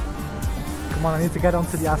 Come on, I need to get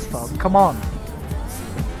onto the asphalt. Come on.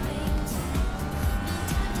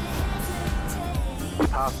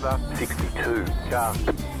 Pass start 62 car.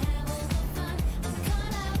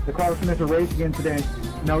 The car commits a race again today.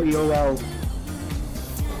 No ERL.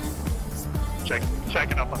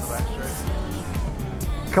 Checking up on the back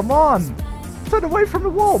straight. Come on! Turn away from the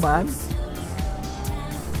wall, man!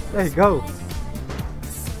 There you go.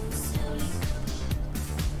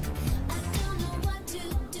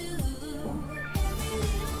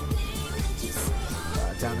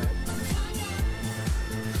 Damn it.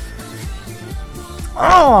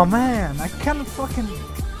 Oh man, I can't fucking...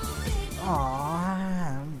 Oh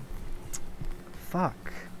man.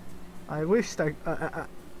 Fuck. I wished I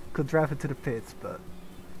could drive it to the pits, but...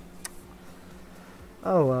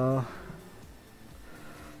 Oh well.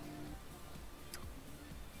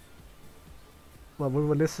 Well, we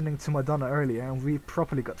were listening to Madonna earlier and we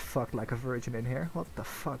properly got fucked like a virgin in here. What the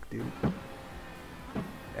fuck, dude?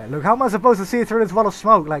 Yeah, look, how am I supposed to see through this wall of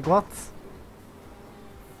smoke? Like, what?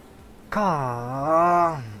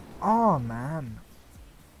 Come on, man.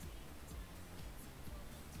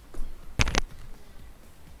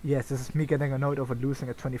 Yes, this is me getting annoyed over losing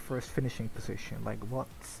a 21st finishing position. Like, what?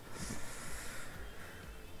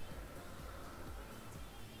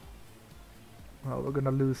 Well, we're gonna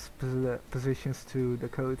lose positions to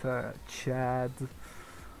Dakota, Chad.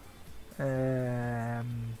 Well,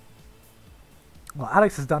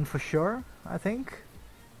 Alex is done for sure, I think.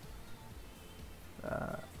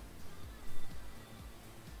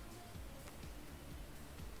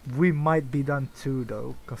 We might be done too,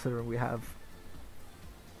 though, considering we have...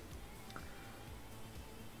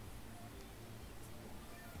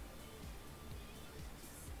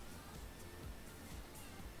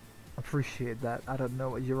 Appreciate that. I don't know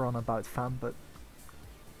what you're on about, fam, but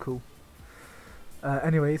cool.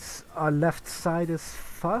 Anyways, our left side is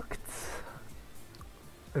fucked.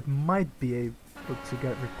 It might be able to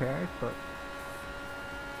get repaired, but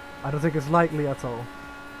I don't think it's likely at all.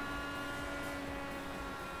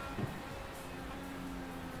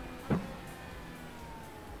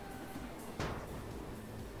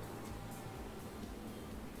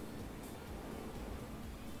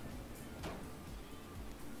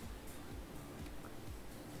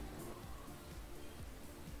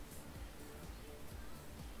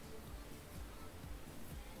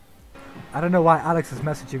 I don't know why Alex is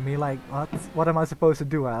messaging me, like, what? What am I supposed to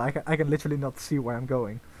do? I can literally not see where I'm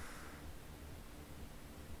going.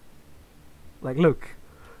 Like, look.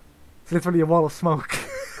 It's literally a wall of smoke.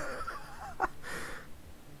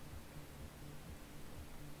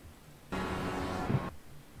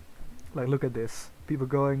 Like, look at this. People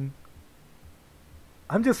going...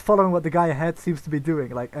 I'm just following what the guy ahead seems to be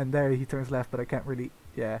doing. Like, and there he turns left, but I can't really...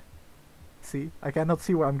 Yeah. See? I cannot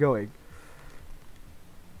see where I'm going.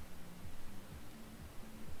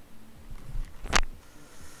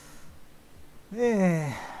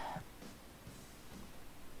 Yeah.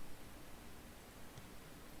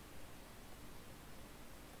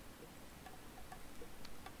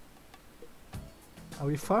 Are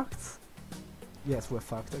we fucked? Yes, we're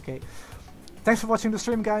fucked. Okay. Thanks for watching the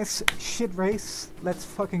stream, guys. Shit race. Let's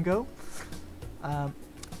fucking go.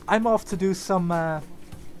 I'm off to do some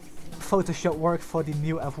Photoshop work for the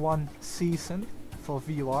new F1 season for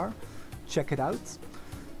VUR. Check it out.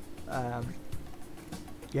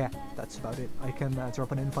 Yeah, that's about it. I can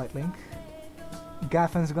drop an invite link.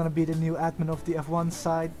 Gavin's gonna be the new admin of the F1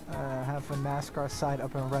 side. Have a NASCAR side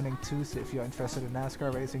up and running too, so if you're interested in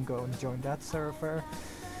NASCAR racing, go and join that server.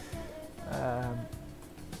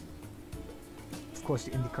 Of course,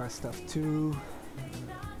 the IndyCar stuff too.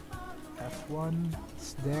 F1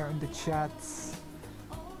 is there in the chat.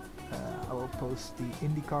 I will post the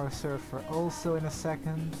IndyCar server also in a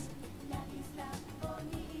second.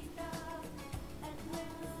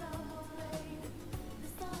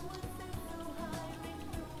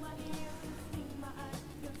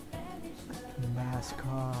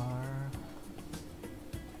 NASCAR.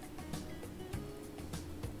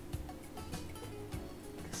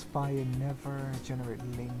 Expire never, generate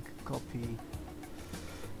link, copy.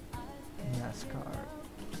 NASCAR.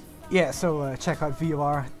 Yeah, so check out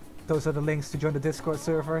VUR. Those are the links to join the Discord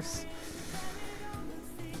servers.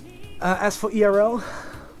 As for ERL,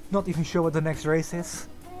 not even sure what the next race is.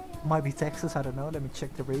 Might be Texas, I don't know. Let me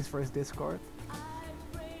check the race for his Discord.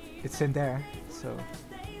 It's in there, so...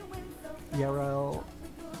 ERL...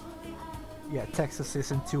 Yeah, Texas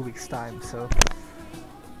is in 2 weeks' time, so...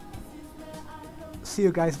 See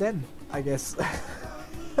you guys then, I guess.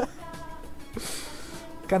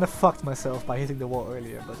 Kinda fucked myself by hitting the wall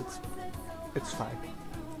earlier, but it's fine.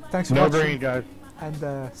 Thanks for watching. No green, guys.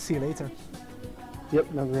 And see you later.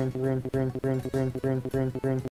 Yep, no green.